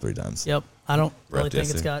 twice, 3 times. Yep. I don't really Wrapped think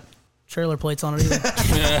it's yesterday. got trailer plates on it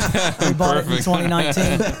either. We bought it in 2019.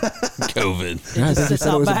 COVID. Yeah, I think you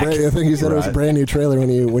said it was Right. a brand new trailer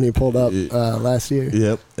when you pulled up last year.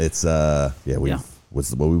 Yep. It's what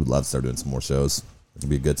we would love to start doing some more shows. It'd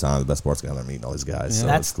be a good time. The best part's getting there meeting all these guys. So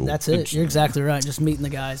it's cool. That's it. You're exactly right. Just meeting the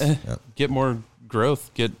guys. Get more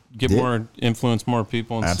growth. Get more influence, more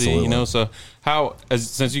people, and Absolutely. see. So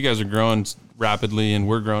since you guys are growing rapidly and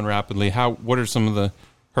we're growing rapidly, what are some of the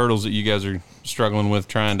hurdles that you guys are struggling with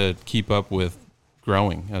trying to keep up with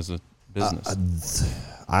growing as a business?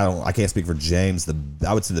 I can't speak for James.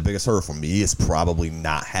 I would say the biggest hurdle for me is probably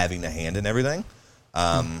not having a hand in everything.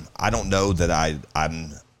 I don't know that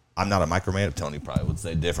I'm not a micromanager. Tony probably would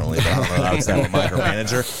say differently, but I don't know that I would say I'm a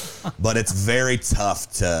micromanager. But it's very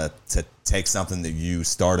tough to take something that you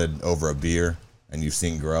started over a beer and you've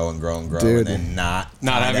seen grow and grow and grow, Dude. and then not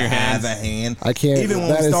have your hands. have a hand. I can't. Even when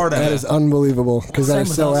that we started, that is unbelievable because that Same is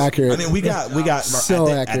with so us. accurate. I mean, we got So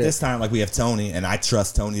at accurate. this time, we have Tony, and I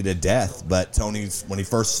trust Tony to death. But Tony's when he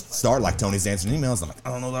first started, Tony's answering emails. I'm like,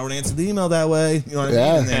 I don't know that I would answer the email that way. You know what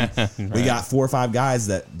I mean? And then we got 4 or 5 guys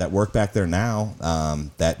that work back there now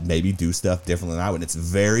that maybe do stuff differently than I would. And it's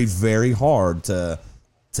very, very hard to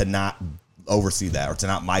not oversee that or to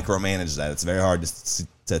not micromanage that. It's very hard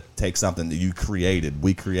to take something that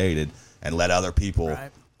we created, and let other people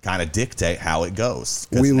kind of dictate how it goes.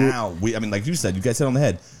 Because like you said, you guys hit on the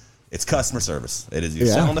head. It's customer service. It is. You're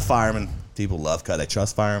selling to firemen. People love they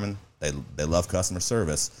trust firemen. They love customer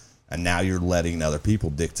service. And now you're letting other people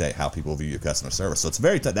dictate how people view your customer service. So it's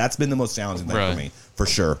very that's been the most challenging thing for me, for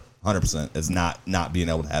sure. 100%. Is not being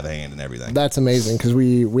able to have a hand in everything. That's amazing, because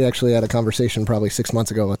we actually had a conversation probably 6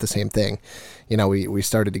 months ago about the same thing. You know, we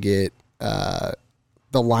started to get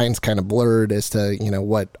the lines kind of blurred as to, you know,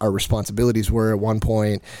 what our responsibilities were at one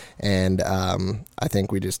point. And I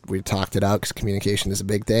think we talked it out, because communication is a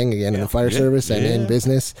big thing, again, in the fire service and in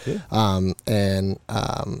business.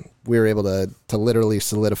 We were able to literally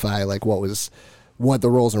solidify like what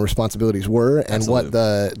the roles and responsibilities were, and what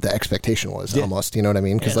the expectation was, almost, you know what I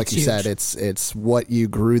mean? Because like you said, it's what you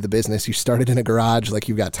grew the business. You started in a garage, like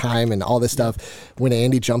you've got time and all this stuff. When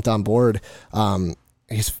Andy jumped on board,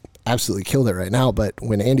 he's absolutely killed it right now. But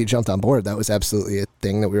when Andy jumped on board, that was absolutely a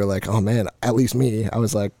thing that we were like, oh man, at least me, I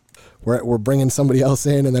was like, we're bringing somebody else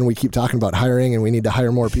in, and then we keep talking about hiring, and we need to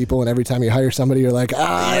hire more people. And every time you hire somebody, you're like,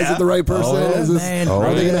 is it the right person?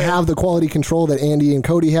 Are they going to have the quality control that Andy and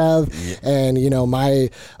Cody have? And, you know, my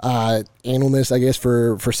analness, I guess,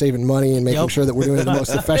 for saving money and making sure that we're doing it the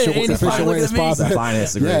most efficient way as possible.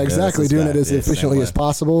 Yeah, exactly. Doing it as efficiently as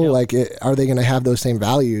possible. Like, are they going to have those same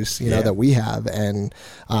values, you know, that we have? And,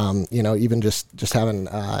 you know, even just having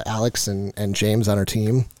Alex and James on our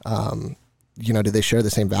team, you know, do they share the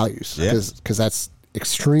same values? Because that's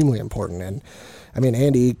extremely important. And I mean,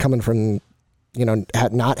 Andy, coming from, you know,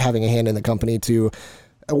 not having a hand in the company to,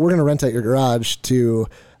 we're going to rent out your garage, to,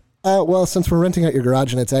 well, since we're renting out your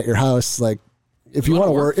garage and it's at your house, like, if you want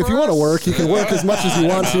to work, you can work as much as you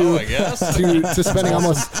want to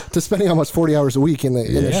spending almost 40 hours a week in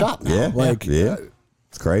the shop now.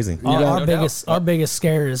 It's crazy. Our biggest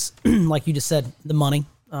scare is, like you just said, the money.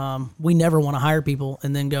 We never want to hire people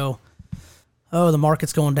and then go, oh, the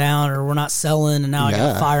market's going down, or we're not selling, and now I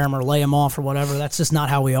got to fire them or lay them off or whatever. That's just not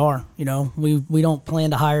how we are. You know, we don't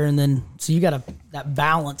plan to hire, and then so you got that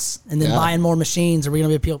balance, and then buying more machines. Are we going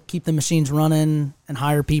to be able to keep the machines running and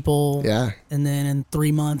hire people? Yeah, and then in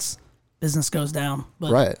 3 months, business goes down.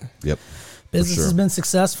 But business has been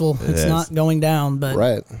successful. It's not going down,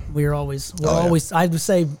 but we're always. I would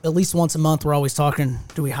say at least once a month we're always talking.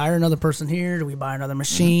 Do we hire another person here? Do we buy another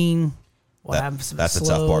machine? That's the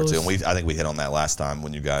tough part too, and I think we hit on that last time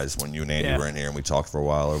when you and Andy were in here, and we talked for a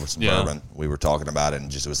while over some bourbon. We were talking about it,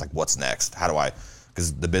 and it was like, what's next? How do I?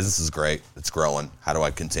 Because the business is great, it's growing. How do I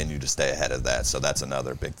continue to stay ahead of that? So that's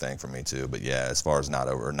another big thing for me too. But yeah, as far as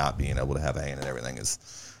not being able to have a hand in everything is,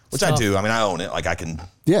 which I do. I mean, I own it. Like I can.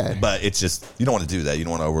 Yeah. But it's just you don't want to do that. You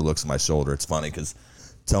don't want to overlook somebody's shoulder. It's funny because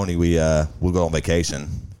Tony, we'll go on vacation.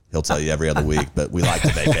 He'll tell you every other week, but we like the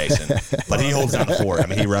vacation. But he holds down the fort. I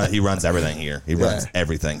mean, he runs everything here. He runs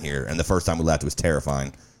everything here. And the first time we left, it was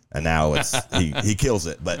terrifying. And now he kills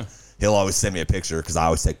it. But he'll always send me a picture, because I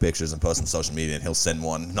always take pictures and post them on social media, and he'll send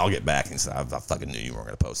one, and I'll get back and say, I fucking knew you weren't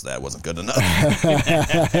going to post that. It wasn't good enough.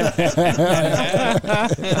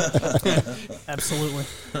 Absolutely.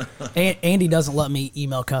 Andy doesn't let me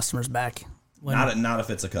email customers back. Not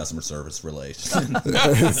if it's a customer service relation.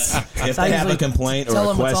 If they have a complaint or a question, tell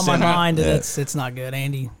them what's on my mind, and it's not good.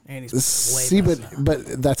 Andy's way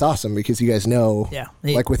but that's awesome, because you guys know,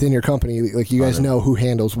 like within your company, like you guys know who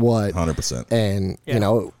handles what, 100%, and you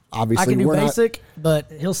know. Obviously, I can do basic,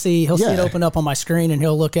 but he'll see it open up on my screen, and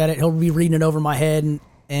he'll look at it. He'll be reading it over my head,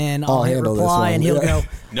 and I'll hit reply, and he'll go,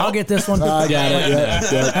 I'll get this one. I got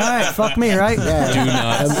it. All right, fuck me, right? Yeah. Do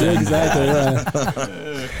not exactly.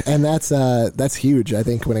 And that's huge. I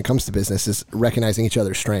think when it comes to business, is recognizing each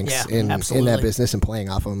other's strengths in that business and playing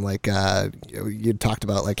off them. Like you talked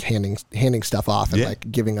about, like handing stuff off and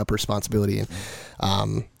like giving up responsibility. And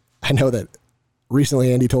I know that.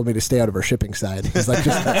 Recently, Andy told me to stay out of our shipping side. He's like,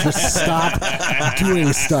 just stop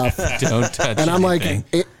doing stuff. Don't touch And I'm like,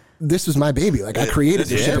 this was my baby. Like, I created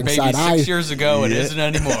the shipping side. 6 years ago, it isn't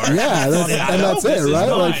anymore. Yeah, that's it, right?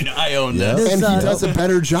 Like, I own this. And he does a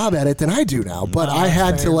better job at it than I do now. But I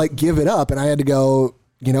had to, like, give it up, and I had to go,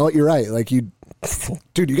 you know what, you're right. Like,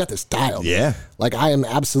 dude, you got this dialed. Yeah. Like, I am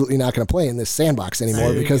absolutely not going to play in this sandbox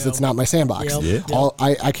anymore because it's not my sandbox. Yep.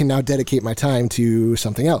 I can now dedicate my time to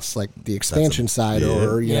something else, like the expansion side,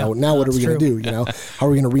 or, you know, now what are we going to do? You know, how are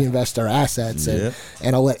we going to reinvest our assets?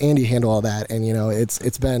 And I'll let Andy handle all that. And, you know, it's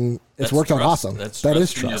worked out awesome. That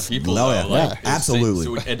is trust. People, absolutely.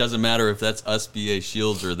 So it doesn't matter if that's us BA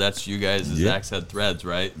Shields or that's you guys as Axe Head Threads,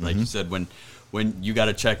 right? Like you said, when you got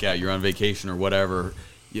to check out, you're on vacation or whatever,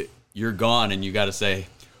 you're gone, and you got to say,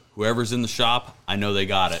 whoever's in the shop, I know they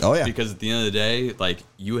got it. Oh, yeah. Because at the end of the day, like,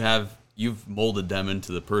 you've molded them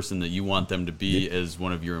into the person that you want them to be as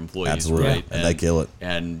one of your employees. Absolutely. Right? And they kill it.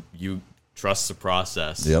 And you trust the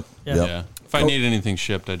process. Yep. Yeah. If I need anything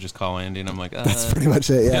shipped, I just call Andy, and I'm like, that's pretty much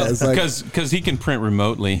it. Yeah, it's like because he can print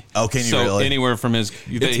remotely. Oh, can you so really? Anywhere from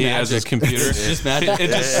he has a computer. It's just magic. It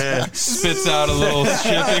just spits out a little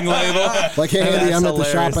shipping label. Like, hey, Andy, I'm at the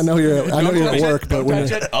shop. I know you're at work,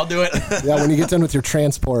 but I'll do it. Yeah, when you get done with your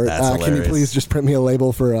transport, can you please just print me a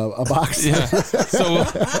label for a box? Yeah. So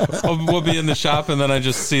we'll be in the shop, and then I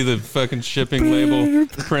just see the fucking shipping label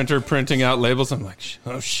printer printing out labels. I'm like,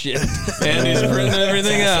 oh shit, Andy's printing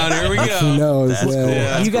everything out. Here we go. Who knows?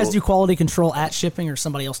 Do you guys do quality control at shipping, or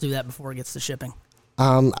somebody else do that before it gets to shipping?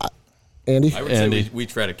 Andy? I would say we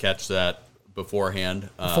try to catch that beforehand.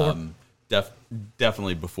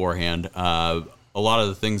 Definitely beforehand. A lot of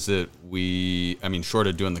the things that short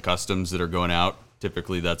of doing the customs that are going out,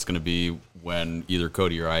 typically that's going to be when either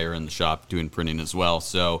Cody or I are in the shop doing printing as well.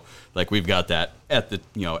 So like we've got that at the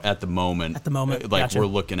moment. At the moment, like gotcha. we're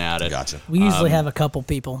looking at it. Gotcha. We usually have a couple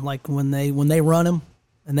people, like when they run them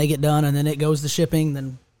and they get done and then it goes to shipping,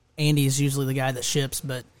 then Andy is usually the guy that ships,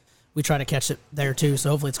 but we try to catch it there too.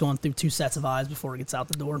 So hopefully it's going through 2 sets of eyes before it gets out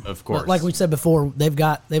the door. Of course. But like we said before, they've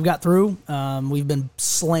got through. We've been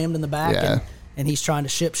slammed in the back and he's trying to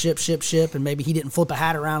ship, and maybe he didn't flip a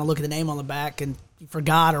hat around and look at the name on the back and he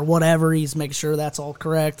forgot or whatever. He's making sure that's all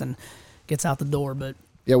correct and gets out the door. But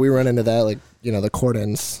yeah, we run into that. Like, the cord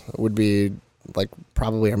ends would be like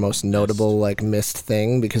probably our most notable like missed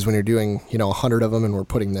thing, because when you're doing 100 of them and we're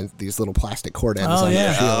putting these little plastic cord ends on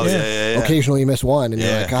the shield, occasionally you miss one and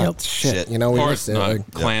you're like, oh shit, we missed it. Like,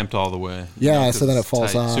 clamped all the way. So then it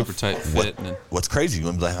falls off. Super tight fit. What's crazy, you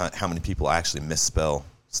wouldn't how many people actually misspell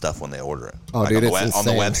stuff when they order it. Oh, dude, on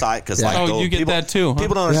the website, because you get that too. Huh?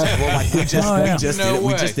 People don't understand. Well, like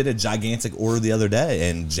we just did a gigantic order the other day,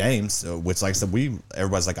 and James, which like I said,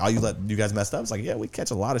 everybody's like, oh, you guys messed up. It's like, yeah, we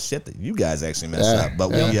catch a lot of shit that you guys actually messed up,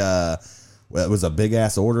 but it was a big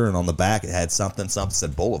ass order, and on the back it had something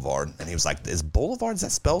said Boulevard, and he was like, "Is Boulevard, is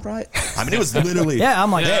that spelled right?" I mean, it was literally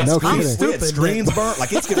I'm like, no I'm kidding. stupid. Screens burnt,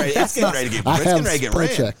 like it's getting ready to get ran.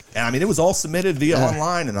 Check. And I mean, it was all submitted via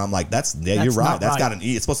online, and I'm like, you're right. That's right. got an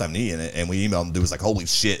E. It's supposed to have an E in it, and we emailed him. Dude was like, "Holy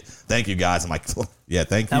shit, thank you guys." I'm like, yeah,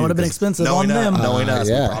 thank you. That would have been expensive on them. Knowing us,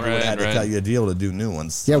 we probably would Right, have had to cut you a deal to do new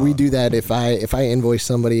ones. Yeah, we do that. If I invoice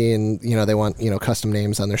somebody and they want custom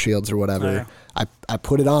names on their shields or whatever, I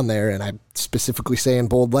put it on there and I specifically say in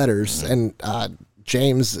bold letters. And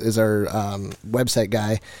James is our website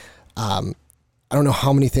guy. I don't know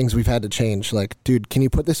how many things we've had to change. Like, dude, can you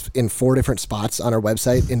put this in 4 different spots on our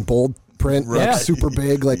website in bold print, like super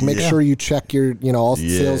big? Like, make sure you check your all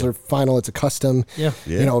sales are final. It's a custom.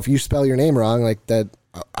 If you spell your name wrong, like that,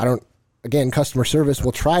 I don't. Again, customer service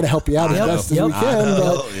will try to help you out as best as we can,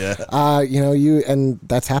 but and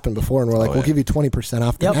that's happened before, and we're like, we'll give you 20%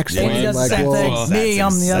 off the next one. Does Like, the same thing. Me,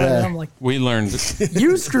 I'm the other. I'm like, we learned.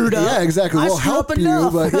 You screwed up. Yeah, exactly. We'll help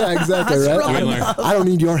you, but exactly, right? I don't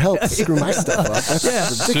need your help to screw my stuff up. That's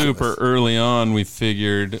ridiculous. Super early on, we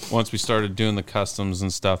figured once we started doing the customs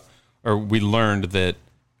and stuff, or we learned that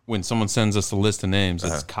when someone sends us a list of names,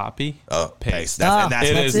 it's copy, paste. That's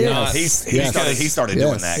not. He started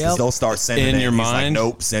doing that, because they'll start sending in your mind. Like,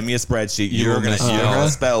 nope, send me a spreadsheet. You're gonna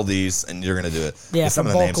spell these, and you're gonna do it. Yeah, some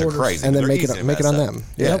of the names are crazy, and then make it on them.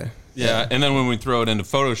 Yeah, and then when we throw it into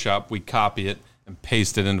Photoshop, we copy it and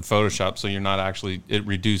paste it into Photoshop, so you're not actually. It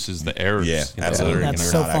reduces the errors. Yeah, absolutely.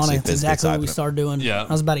 That's so funny. That's exactly what we started doing. Yeah, that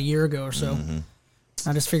was about a year ago or so.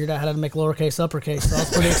 I just figured out how to make lowercase uppercase, so I was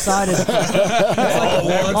pretty excited.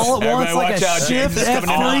 All at once, like a shift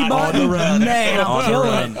F3 button. Man, I'm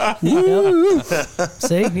killing it. Yep.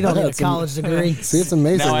 See, you don't need a college degree. See, it's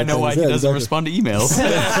amazing. Now I know why he doesn't respond to emails.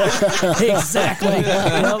 Exactly.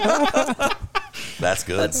 Yep. That's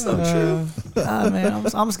good. That's so true. Man,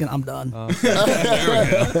 I'm done. There we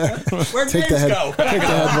go. Where'd James go? Take the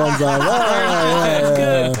headphones off.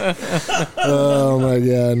 Oh my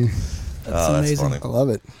god. That's amazing. Funny. I love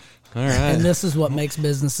it. All right. And this is what makes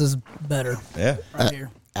businesses better. Yeah. Right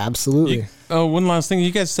here. Absolutely. One last thing.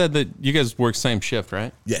 You guys said that you guys work same shift,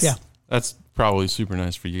 right? Yes. Yeah. That's probably super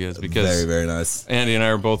nice for you guys, because very, very nice. Andy and I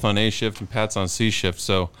are both on A shift and Pat's on C shift,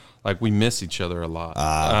 so like we miss each other a lot.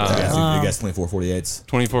 You guys 24/48s.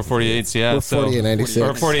 24/48s, yeah. We're 48/96.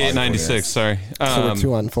 Or 48/96, sorry. So we're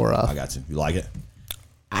 2 on 4 off. I got you. You like it?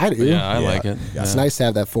 I do. Yeah, I like it. It's nice to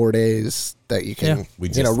have that 4 days that you can,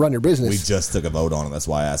 run your business. We just took a vote on it. That's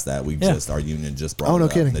why I asked that. Our union brought it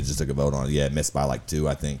up. kidding. They just took a vote on it. Yeah, missed by like 2,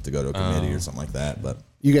 I think, to go to a committee or something like that. But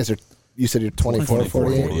you guys are You said you're 24,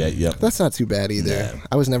 48? 48, yep. That's not too bad either. Yeah.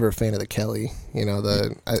 I was never a fan of the Kelly. You know,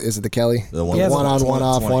 is it the Kelly? The one on, one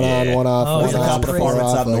off, one on, one off. Oh, There's a couple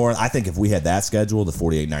departments up like, north. I think if we had that schedule, the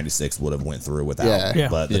 4896 would have went through without. Yeah.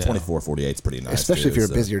 But the 2448 is pretty nice. Especially if you're a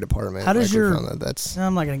busier department. How does your?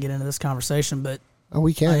 I'm not going to get into this conversation, but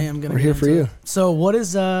we can. I am going to. We're here for you. So, what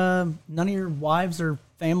is none of your wives or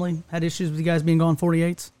family had issues with you guys being gone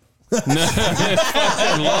 48s?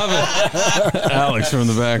 I love it. Alex from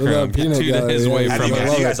the background, 2 days away from it.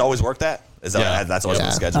 Have you guys always worked that? Is that that's always been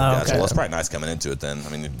the schedule? Oh, okay. Well, it's probably nice coming into it then.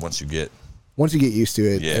 I mean, once you get used to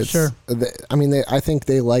it, yeah, sure. I mean, I think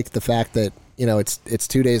they like the fact that it's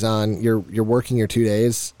 2 days on. You're working your 2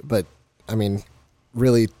 days, but I mean,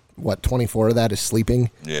 really, 24 of that is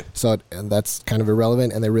sleeping. Yeah. So that's kind of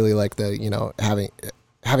irrelevant, and they really like the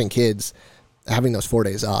having kids. Having those 4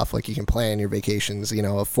 days off, like you can plan your vacations. A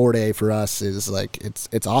 4-day for us is like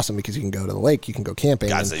it's awesome because you can go to the lake, you can go camping.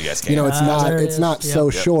 Guys, that you guys can. It's not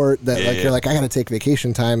so short that you're like I got to take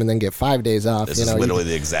vacation time and then get 5 days off. This is literally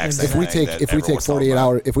the exact same. If we take 48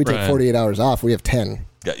 hours, if we take 48 hours off, we have 10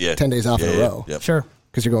 days off in a row. Yep. Sure.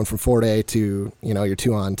 Because you're going from 4-day to you're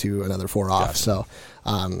 2 on to another 4 off. Gotcha.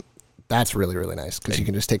 So. That's really, really nice because you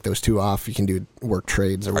can just take those 2 off. You can do work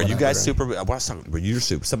trades or whatever. Are you guys super? One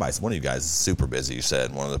of you guys is super busy. You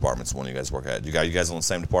said one of the departments one of you guys work at. You guys on the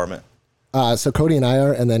same department? So Cody and I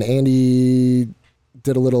are, and then Andy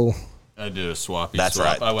did a little. I did a swap. That's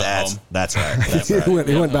swap. right. I went home. That's right. That's right.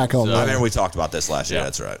 he went back home. So, I remember we talked about this last year.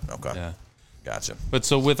 That's right. Okay. Yeah. Gotcha. But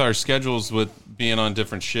so with our schedules, with being on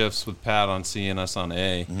different shifts, with Pat on C and us on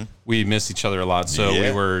A, we miss each other a lot. So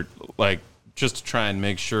we were like. Just to try and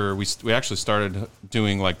make sure we actually started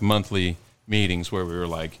doing like monthly meetings where we were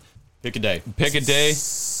like, pick a day.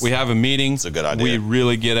 We have a meeting. It's a good idea. We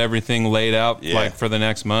really get everything laid out like for the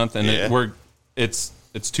next month, and it's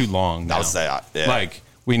too long now. I'll say like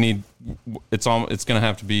we need. It's going to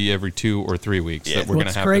have to be every 2 or 3 weeks that we're going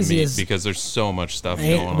to have to meet because there's so much stuff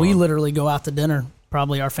going on. We literally go out to dinner.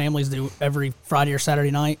 Probably our families do every Friday or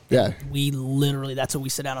Saturday night. Yeah. We literally, that's what we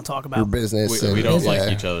sit down and talk about. Your business. We don't like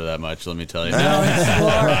each other that much, let me tell you.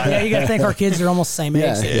 You got to think our kids are almost the same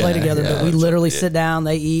age. They play together, but we literally sit down,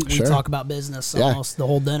 they eat, we talk about business almost the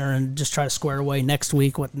whole dinner and just try to square away next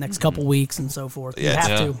week, next couple weeks and so forth. You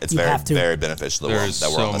have to. It's very beneficial that we're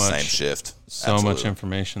on the same shift. So much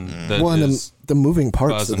information that the moving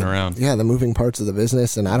parts buzzing around. Yeah, the moving parts of the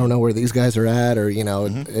business, and I don't know where these guys are at, or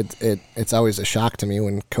it's always a shock to me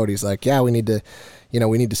when Cody's like, "Yeah, we need to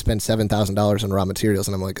spend $7,000 on raw materials,"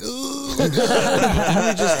 and I'm like, "Ugh." we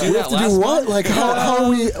just do we have to do what? Like, how are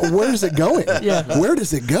we? Where is it going? Yeah, where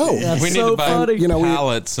does it go? Yeah, we need to buy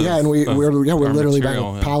pallets. We're literally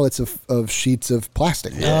buying pallets of sheets of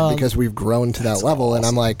plastic because we've grown to that level, and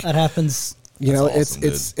I'm like, that happens.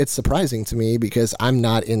 It's surprising to me because I'm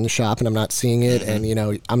not in the shop and I'm not seeing it,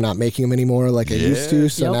 and I'm not making them anymore like I used to.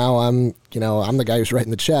 So now I'm the guy who's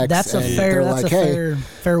writing the checks. That's a fair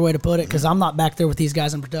way to put it because I'm not back there with these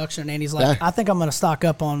guys in production. And he's like, I think I'm going to stock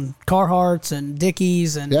up on Carhartts and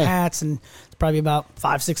Dickies and hats, and it's probably about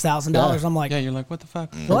 $5,000-$6,000. I'm like, you're like, what the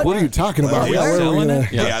fuck? What are you talking about? Selling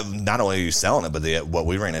it? Yeah, not only are you selling it, but what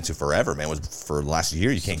we ran into forever, man, was for last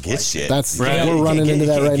year you can't get shit. That's we're running into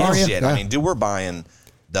that right now. Shit. I mean, dude, we're buying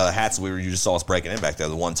the hats you just saw us breaking in back there,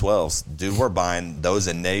 the 112s. Dude, we're buying those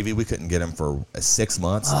in Navy. We couldn't get them for 6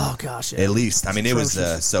 months. Oh gosh, at least. I mean, it was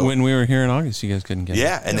so. When we were here in August, you guys couldn't get them.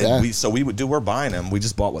 Yeah, and then we're buying them. We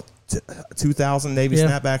just bought 2,000 Navy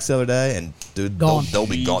snapbacks the other day, and dude, they'll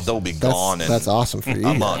be gone. They'll be gone. That's awesome for you,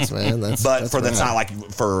 guys, man. But for the time,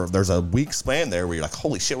 there's a week span there where you're like,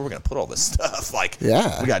 holy shit, we're gonna put all this stuff. We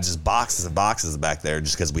got just boxes and boxes back there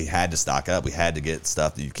just because we had to stock up. We had to get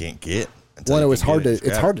stuff that you can't get. Well, it's hard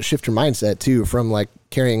to shift your mindset too from like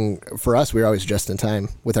carrying. For us, we were always just in time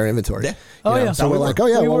with our inventory. Yeah. So we're like,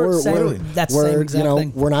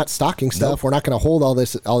 we're not stocking stuff. We're not going to hold all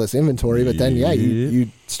this inventory. But then, you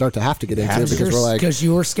start to have to get into it because we're like, because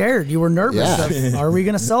you were scared, you were nervous. Are we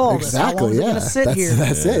going to sell all this? How long is it going to sit here?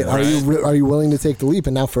 That's it. Right. Are you willing to take the leap?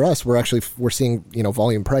 And now for us, we're seeing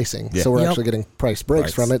volume pricing. So we're actually getting price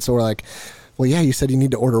breaks from it. So we're like, well, yeah, you said you need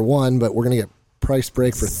to order 1, but we're going to get price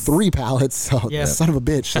break for 3 pallets. So son of a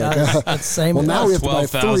bitch. That's same. Well, now we have to buy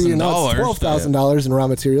 3, and now it's $12,000 in raw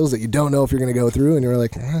materials that you don't know if you're going to go through, and you're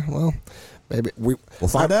like, well, maybe we'll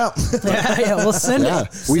find out. We'll send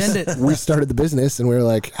it. We started the business, and we were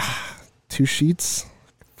like, 2 sheets,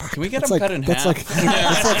 Can we get them cut in half? That's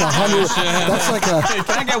like $100. That's like a.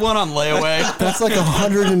 Can I get one on layaway? That's like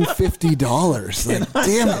 $150. Like,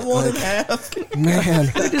 damn it! One in half. Man,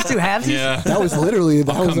 Can we just do halves? Yeah. that was literally.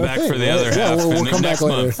 That I'll was come our back thing. for the other half. We'll come back next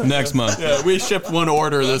month. later. Next month. Yeah, we shipped one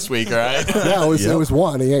order this week, all right? Yeah, it was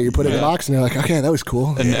one. Yeah, you put it in the box and you're like, okay, that was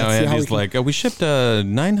cool. And now Let's see how Andy's we like, we shipped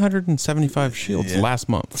 975 shields last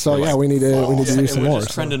month. So yeah, we need to do some We're more.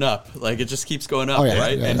 just trending up. Like it just keeps going up, Oh, yeah,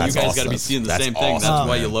 right? yeah. And That's you guys got to awesome. be seeing the That's same thing. awesome, That's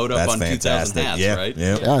why man. you load up That's on 2,000 fantastic. hats, Yeah, right?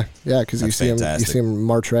 yeah. Yeah, because you That's see them, fantastic.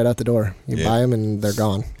 march right out the door. You buy them and they're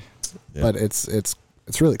gone. Yeah. But it's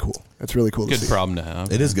really cool. It's really cool. Good to see. problem to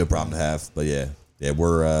have. It is a good problem to have, but yeah,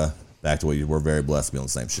 we're back to what we're very blessed to be on the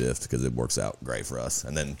same shift because it works out great for us.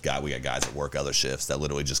 And then we got guys that work other shifts that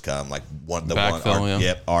literally just come like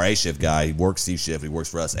our A shift guy. He works C shift. He works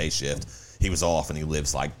for us A shift. He was off and he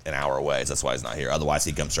lives like an hour away. So that's why he's not here. Otherwise,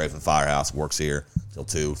 he comes straight from the firehouse, works here till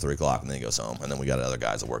 2, 3 o'clock, and then he goes home. And then we got other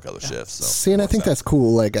guys that work other shifts. So See, and I think that's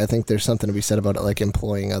cool. Like, I think there's something to be said about it, like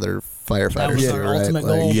employing other firefighters. That was our right? ultimate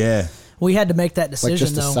Like, goal. Yeah. We had to make that like decision,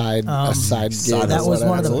 just though. a side gig. That was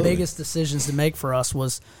one of the Absolutely. biggest decisions to make for us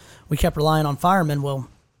was we kept relying on firemen. Well,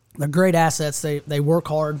 they're great assets. They work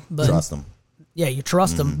hard. But Trust them. Yeah, you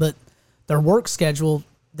trust them. But their work schedule,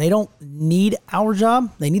 they don't need our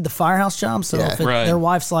job. They need the firehouse job. So Yeah. if Right. their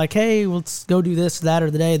wife's like, hey, let's go do this, that,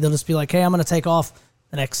 or the day, they'll just be like, hey, I'm going to take off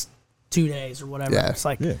the next 2 days or whatever. Yeah. It's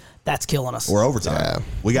like, that's killing us. Or overtime. Yeah.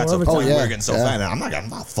 We got to a overtime. point Oh, yeah. where we're getting so fat. I'm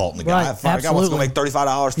not faulting the Right, guy. If a guy wants to go make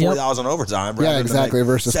 $35, $40 on overtime. Yeah, exactly.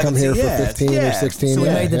 Versus come here for 15 or 16. So we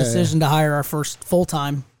yeah, made the yeah, decision to hire our first full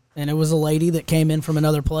time, and it was a lady that came in from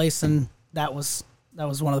another place, and that was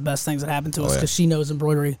one of the best things that happened to us because she knows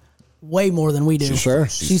embroidery way more than we do. Sure.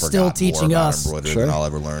 She's still teaching us. Than I'll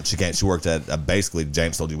ever learn. She worked at basically.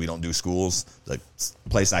 James told you we don't do schools. The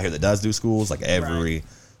place out here that does do schools, like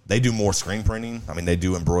they do more screen printing. I mean, they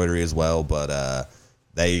do embroidery as well, but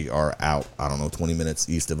they are out, I don't know, 20 minutes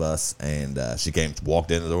east of us. And she walked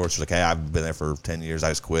in the door. She's like, hey, I've been there for 10 years. I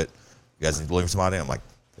just quit. You guys need to look for somebody? I'm like,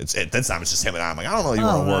 this time it's just him and I. I'm like, I don't know you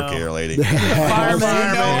want to work here, lady.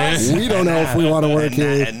 Fireman. We don't know if we want to work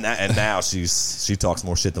here. And now she talks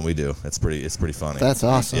more shit than we do. It's pretty funny. That's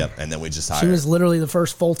awesome. Yep. And then we just hired. She was literally the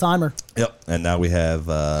first full timer. Yep. And now we have.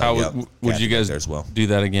 Would you guys there as well? do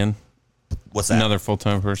that again? What's that? Another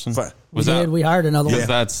full-time person? We hired another one.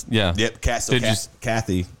 That's Yep.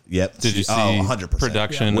 Kathy. Yep. Did you see 100%.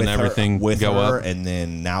 production and everything go up? And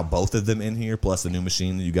then now both of them in here, plus the new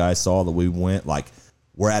machine that you guys saw that we went, like,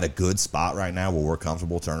 we're at a good spot right now where we're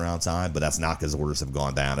comfortable turnarout time, but that's not because orders have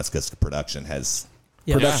gone down. It's because production has...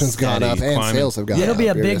 Production's gone up and climbing. sales have gone up. It'll be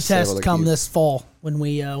a You're big just able test to come keep- this fall when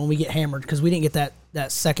we get hammered because we didn't get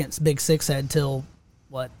that second big six head till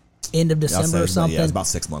end of December or something. Yeah, it was about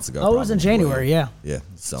 6 months ago. Oh, it was in probably. January. Yeah. Yeah.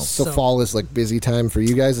 So So- fall is like busy time for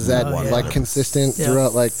you guys. Is that like consistent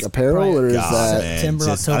throughout like apparel, or is that man. September,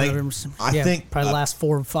 Just- October, I think- November? I think, probably the last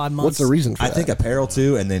 4 or 5 months. what's the reason for I that? think apparel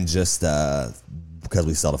too, and then just because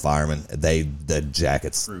we sell to firemen, the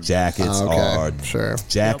jackets. Jackets are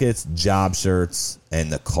jackets, job shirts,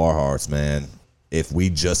 and the Carhartts. Man, if we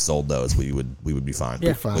just sold those, we would be fine.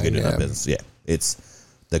 Yeah. We could do that business. Yeah, it's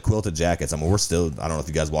the quilted jackets. I mean, we're still. I don't know if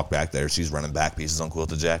you guys walk back there. She's running back pieces on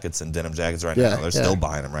quilted jackets and denim jackets right now. They're still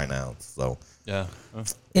buying them right now. So Yeah.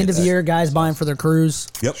 End of the year, guys buying for their crews.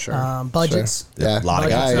 Yep. Budgets. Yeah. A lot of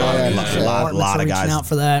guys. Budgets. A lot of guys reaching out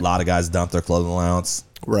for that. A lot of guys dump their clothing allowance.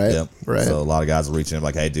 Right. Yep. Right. So a lot of guys are reaching in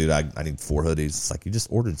like, hey, dude, I need 4 hoodies. It's like, you just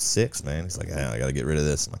ordered 6, man. He's like, yeah, I got to get rid of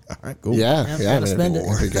this. I'm like, all right, cool. Yeah. gotta spend it.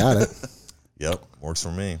 If you got it. Yep. Works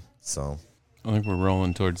for me. So, I think we're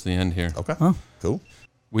rolling towards the end here. okay. Cool.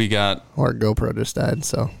 We got Our GoPro just died,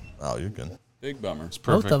 so Oh, you're good. Big bummer. it's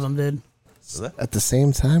perfect. Both of them did. at the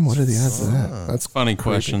same time, what are the odds of that? That's Funny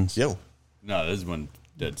questions. Yo. No, this is one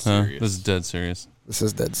dead Huh? serious. This is dead serious. This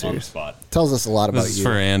is dead on the serious. spot. Tells us a lot about This is you.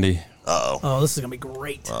 for Andy. Oh, this is gonna be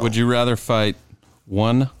great. Would you rather fight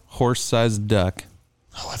one horse-sized duck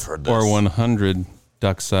Oh, I've heard this. or 100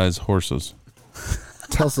 duck-sized horses?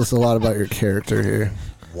 Tells us a lot about your character here.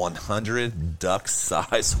 100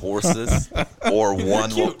 duck-sized horses or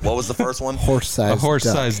one. What was the first one? A Horse-sized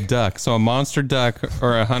horse-sized duck. So a monster duck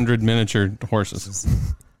or 100 miniature horses.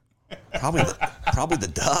 Probably the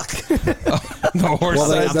duck. The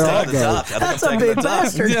horse-sized they're all the go. duck. I think That's I'm a taking big the duck.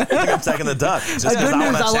 bastard. I think I'm taking the duck. Just because good I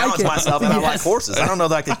want news, to I like challenge it. myself and I like Yes. horses. I don't know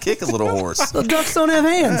that I could kick a little horse. The ducks don't have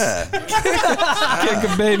hands. Kick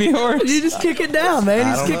a baby horse. You just kick it down, man.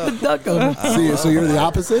 You just kick the duck over. So you're the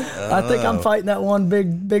opposite? I think I'm fighting that one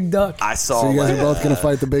big duck. I saw. So you guys are both going to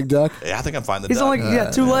fight the big duck? Yeah, I think I'm fine. The He's duck. only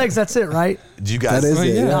got 2 legs. That's it, right? Do you guys? That is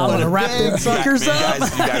it. yeah. Yeah. I'm gonna wrap them suckers you up.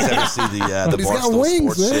 guys ever see the But he's got Barstool wings,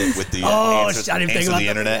 Sports man. shit with the I didn't think about the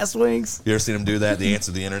internet. Ass wings. You ever seen them do that? The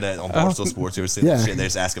answer the internet on Barstool Sports. You ever seen that shit? They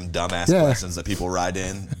just ask them dumbass questions that people write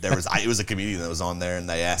in. It was a comedian that was on there, and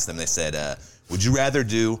they asked them. They said, "Would you rather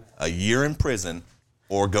do a year in prison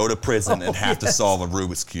or go to prison and have to solve a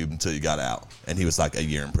Rubik's Cube until you got out?" And he was like, "A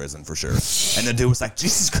year in prison for sure." And the dude was like,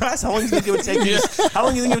 "Jesus Christ, how long do you think it would take you? How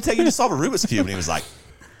long do you think it would take you to solve a Rubik's Cube?" And he was like,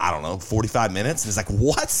 "I don't know, 45 minutes." And he's like,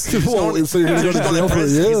 "What?" So you're going to jail for a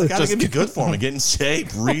year? He's like, "Gotta give me good for him and get in shape,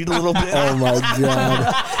 read a little bit." Oh my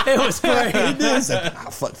God. It was great. He's like,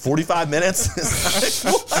 45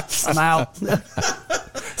 minutes? I'm out.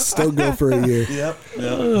 Still go for a year.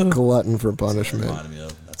 Yep. Glutton for punishment.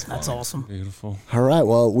 That's awesome. Beautiful. All right.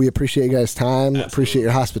 Well, we appreciate you guys' time. Appreciate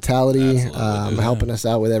your hospitality, helping us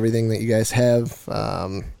out with everything that you guys have.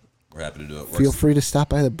 We're happy to do it. Feel free to stop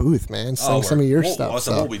by the booth, man. Sell some of your stuff.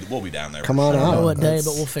 We'll be down there. Come on I don't know out. what day,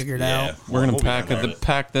 but we'll figure it out. We're going to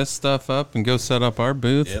pack this stuff up and go set up our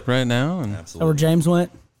booth right now. And Is that where James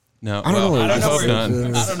went? no, I don't know. I don't know.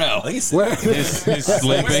 done. I don't know. I think he's He's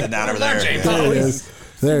sleeping. down over there. There he is.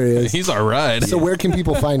 There he is. He's all right. So where can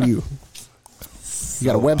people find you? You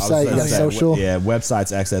got a website? You got social? Yeah,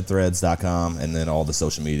 website's axheadthreads.com, and then all the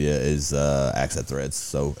social media is axheadthreads,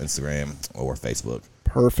 so Instagram or Facebook.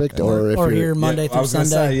 Perfect. Or if Or you're here Monday through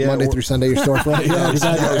Sunday. Monday through Sunday, your storefront. Yeah,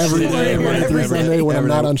 exactly. Every day, Monday through Sunday when I'm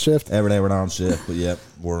not on shift. Every day we're not on shift, but yep,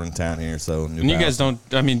 we're in town here. So And you guys don't,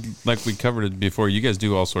 I mean, like we covered it before, you guys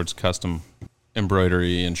do all sorts of custom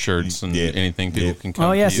embroidery and shirts and anything people can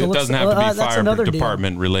come to. So it doesn't have to be that's fire another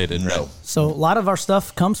department related. No. So a lot of our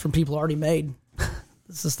stuff comes from people already made.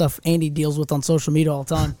 This is the stuff Andy deals with on social media all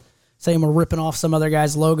the time. Saying we're ripping off some other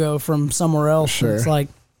guy's logo from somewhere else. Sure. It's like,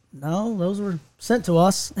 no, those were sent to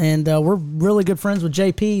us. And we're really good friends with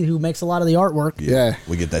JP, who makes a lot of the artwork. Yeah.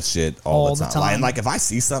 We get that shit all the time. Like if I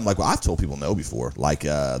see something, like I've told people no before, like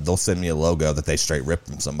they'll send me a logo that they straight ripped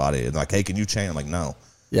from somebody. And like, hey, can you change? I'm like, no.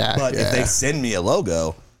 Yeah. But if they send me a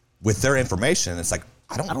logo with their information, it's like,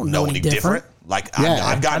 I don't know any different. Like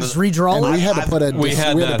I've got to just redraw. And we had to put a We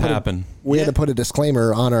had that happen. We had to put a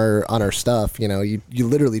disclaimer on our stuff. You know, you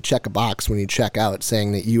literally check a box when you check out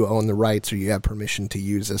saying that you own the rights or you have permission to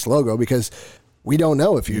use this logo, because we don't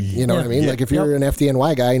know if you know what I mean? Like if you're an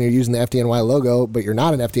FDNY guy and you're using the FDNY logo, but you're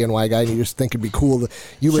not an FDNY guy and you just think it'd be cool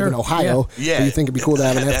you live in Ohio, but you think it'd be cool to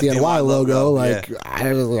have an FDNY logo. Like, I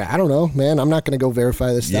don't know, man. I'm not going to go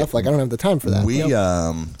verify this stuff. Like, I don't have the time for that.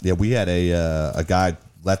 We had a guy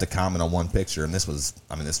left a comment on one picture, and this was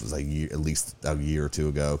a year, at least a year or two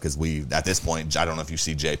ago, because we, at this point, I don't know if you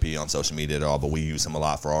see JP on social media at all, but we use him a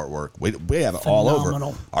lot for artwork. We have it all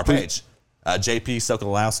over our page. JP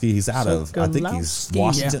Sokolowski, he's out of, I think he's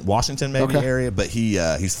Washington maybe area, but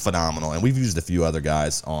he's phenomenal, and we've used a few other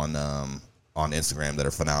guys on Instagram that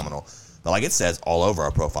are phenomenal. But like it says all over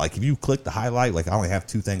our profile. Like if you click the highlight, like I only have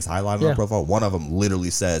 2 things highlighted on our profile. One of them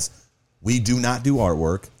literally says, "We do not do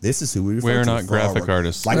artwork. This is who we refer to. We're not graphic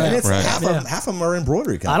artists." Like and it's half of them are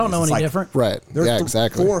embroidery companies. I don't know any different. Right. There's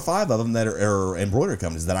exactly. 4 or 5 of them that are embroidery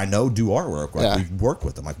companies that I know do artwork. Like we work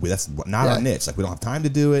with them. Like that's not our niche. Like we don't have time to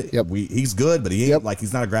do it. Yep. He's good, but he ain't like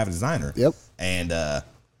he's not a graphic designer. Yep. And I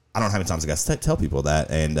don't know how many times I got to tell people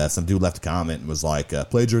that. And some dude left a comment and was like,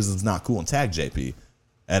 "Plagiarism is not cool," and tagged JP.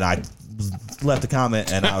 And I left a comment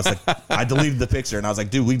and I was like, I deleted the picture and I was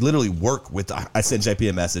like, dude, we literally work with. I sent JP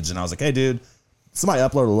a message and I was like, hey, dude. Somebody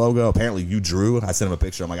uploaded a logo. Apparently you drew. I sent him a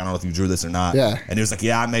picture. I'm like, I don't know if you drew this or not. Yeah. And he was like,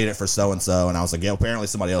 yeah, I made it for so-and-so. And I was like, yeah, apparently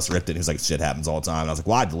somebody else ripped it. And he was like, shit happens all the time. And I was like,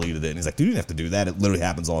 well, I deleted it. And he's like, dude, you didn't have to do that. It literally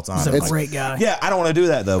happens all the time. He's a great guy. Yeah, I don't want to do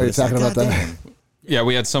that, though. Are you talking about that? Yeah,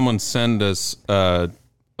 we had someone send us a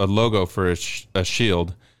logo for a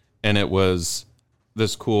shield, and it was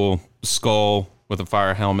this cool skull with a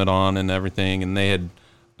fire helmet on and everything. And they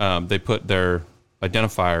had they put their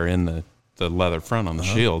identifier in the leather front on the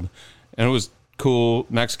shield, and it was cool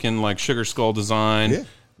Mexican like sugar skull design.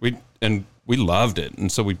 Yeah. We loved it,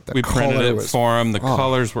 and so we printed it for them. The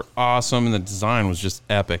colors were awesome, and the design was just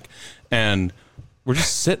epic. And we're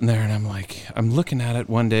just sitting there, and I'm looking at it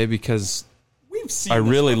one day because I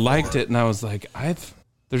really liked it, and I was like,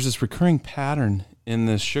 there's this recurring pattern in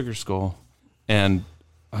this sugar skull, and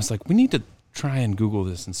I was like, we need to try and Google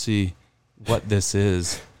this and see what this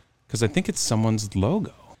is, because I think it's someone's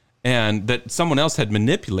logo. And that someone else had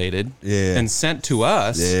manipulated and sent to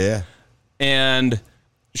us. Yeah. And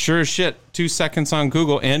sure as shit, 2 seconds on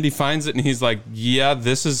Google, Andy finds it and he's like, yeah,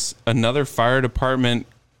 this is another fire department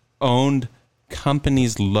owned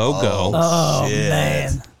company's logo. Oh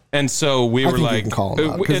man. And so we were like,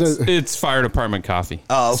 it's fire department coffee.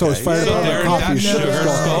 Oh, okay. So it's fire department coffee. Sugar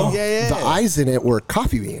skull. Yeah. The eyes in it were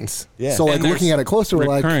coffee beans. Yeah. So like and looking at it closer, we're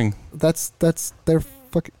like, that's their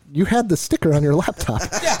fuck? You had the sticker on your laptop.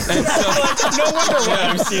 No wonder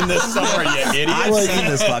why I've seen this somewhere, you idiot. I've seen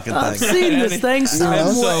this fucking I've thing. seen this thing And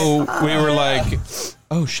somewhere. so we were like,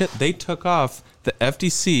 oh shit, they took off the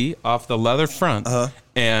FDC off the leather front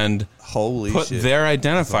and Holy put shit. their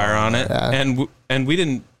identifier on it. Yeah. And we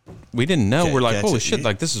didn't know. Can't We're like, catch holy it. shit,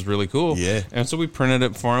 like this is really cool. Yeah. And so we printed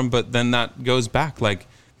it for them, but then that goes back. Like,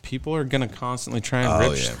 people are going to constantly try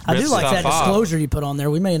and rip, yeah. I do rip like that stuff off. disclosure you put on there.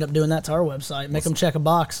 We may end up doing that to our website. Make them check a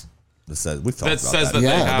box. We've talked That about says that. that they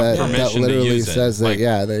have that permission literally to use says it. that, Like,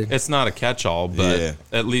 yeah, it's not a catch-all, but Yeah.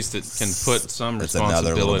 at least it can put some It's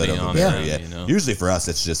another little bit responsibility of a on barrier. them. Yeah. You know? Usually for us,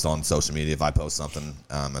 it's just on social media. If I post something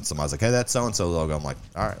and somebody's like, "Hey, that's so and so logo," I'm like,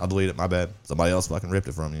 "All right, I'll delete it. My bad. Somebody else fucking ripped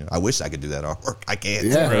it from you." I wish I could do that artwork. I can't.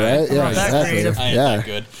 Yeah, right. Yeah, Not that exactly. creative. I ain't Yeah, that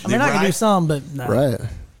good. I mean, I can do Right. some, but no. right.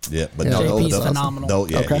 Yeah, but Yeah. no, JP's those- phenomenal.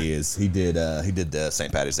 Yeah, Okay. he is. He did the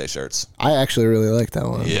St. Patty's Day shirts. I actually really like that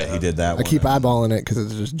one. Yeah, he did that I one. keep eyeballing it because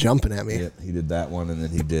it's just jumping at me. Yeah, he did that one, and then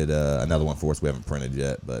he did another one for us we haven't printed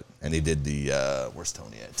yet. And he did the where's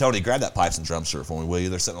Tony at? Tony, grab that pipes and drum shirt for me, will you?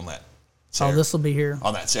 They're sitting on that chair. Oh, this will be here.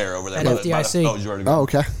 on that chair over there. At by the- by the- FDIC. oh, you already got Oh, it?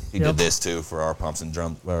 okay. He Yep. did this too for our pipes and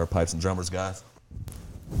drummers guys.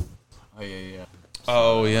 Oh, yeah.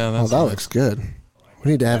 Oh, yeah. Oh, That's that looks good.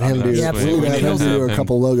 We need to have him do. Yeah, We need to have him do a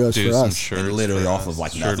couple logos do for some us. shirts And literally for off us. of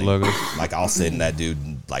like Shirt nothing. logos. Like I'll send that dude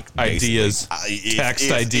like Ideas. basically- Text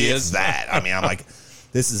if ideas. that. I mean, I'm like,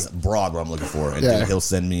 this is broad what I'm looking for, and Yeah. dude, he'll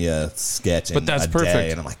send me a sketch. But in that's a perfect. day,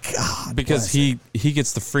 and I'm like, God, Because bless he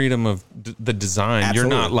gets the freedom of the design.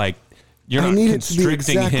 Absolutely. You're not like you're I not need it to be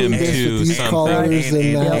constricting exactly him this to with these something. colors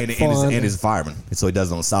and that font. and he's a fireman, so he does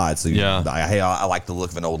it on the side. So Yeah. I like the look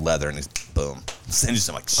of an old leather, and he's boom, send you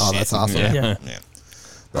some like, Oh, shit. that's awesome. Yeah. Yeah. Yeah.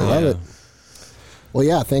 I love it. Well,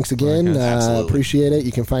 yeah, thanks again. Absolutely. Appreciate it.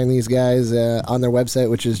 You can find these guys on their website,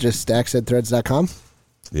 which is just stacksaidthreads.com.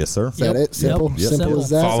 Yes, sir. Is that it? Simple? Yep. Simple as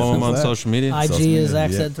that? Follow him on that. social media. IG Social is media,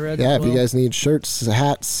 Accent Thread. Yeah, as if you well. guys need shirts,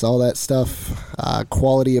 hats, all that stuff,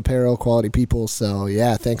 quality apparel, quality people. So,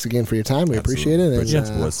 yeah, thanks again for your time. We appreciate it. Appreciate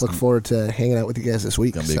And it, boys. look forward to hanging out with you guys this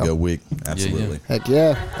week. Gonna be So, a good week. Absolutely. heck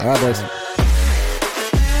yeah. All right, boys.